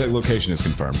 the location is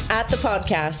confirmed. At the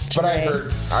podcast. But Ray.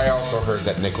 I also heard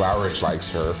that Nick Lowridge likes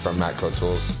her from Matco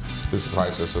Tools, who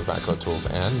supplies us with Matco Tools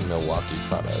and Milwaukee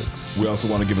products. We also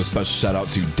want to give a special shout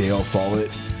out to Dale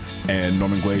Follett and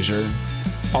Norman Glazier.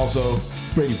 Also,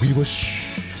 Brady Weebush.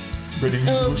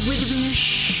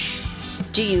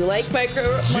 Do you like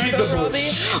Margot Robbie?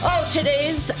 Oh,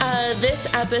 today's, this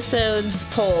episode's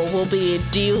poll will be,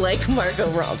 do you like Margot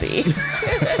Robbie?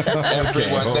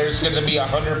 Everyone, there's going to be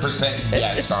 100%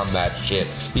 yes on that shit.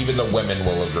 Even the women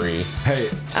will agree.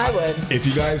 Hey, I would. if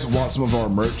you guys want some of our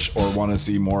merch or want to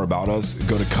see more about us,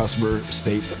 go to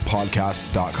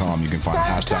customerstatespodcast.com. You can find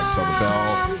hashtag Sell the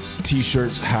Bell,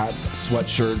 t-shirts, hats,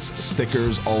 sweatshirts,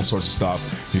 stickers, all sorts of stuff.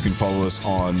 You can follow us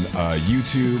on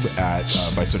YouTube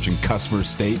by searching Customer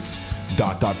States .. Make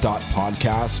also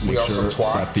sure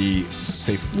twat. that the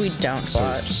safe We don't search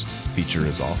watch. feature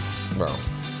is off. Well,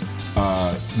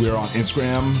 We're on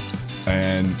Instagram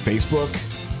and Facebook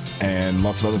and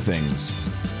lots of other things.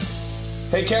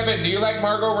 hey, Kevin, do you like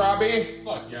Margot Robbie?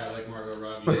 Fuck yeah, I like Margot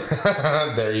Robbie.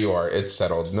 There you are. It's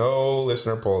settled. No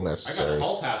listener poll I got a necessary.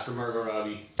 hall pass for Margot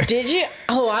Robbie. Did you?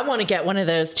 Oh, I want to get one of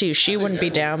those too. She wouldn't be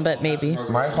down, but maybe.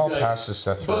 My hall pass is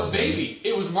Seth But Rogen. baby,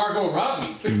 it was Margot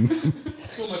Robbie.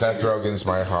 Seth Rogen's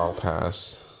my hall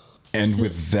pass. And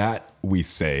with that, we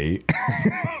say,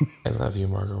 I love you,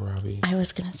 Margot Robbie. I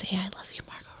was going to say, I love you,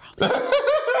 Margot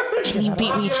Robbie. And you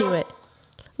beat me to it.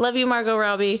 Love you, Margot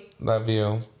Robbie. Love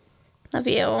you. Love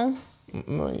you.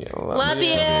 Love you. Love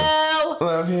you.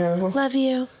 Love you. Love you. Love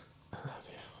you.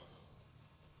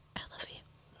 I love you.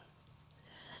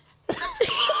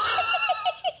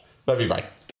 Love you. Bye.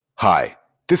 Hi,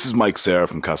 this is Mike Serra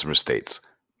from Customer States.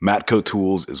 Matco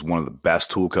Tools is one of the best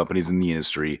tool companies in the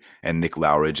industry, and Nick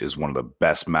Lowridge is one of the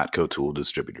best Matco tool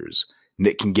distributors.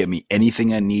 Nick can get me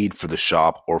anything I need for the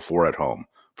shop or for at home.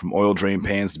 From oil drain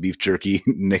pans to beef jerky,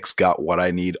 Nick's got what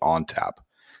I need on tap.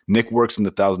 Nick works in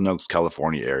the Thousand Oaks,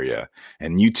 California area,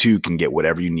 and you too can get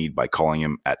whatever you need by calling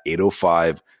him at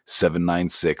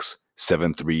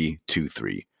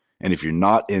 805-796-7323. And if you're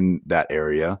not in that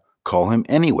area, call him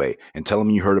anyway and tell him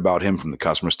you heard about him from the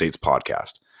Customer States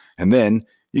podcast. And then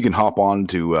you can hop on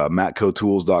to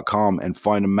matcotools.com and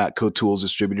find a Matco Tools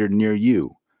distributor near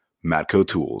you. Matco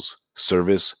Tools.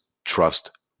 Service,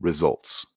 trust, results.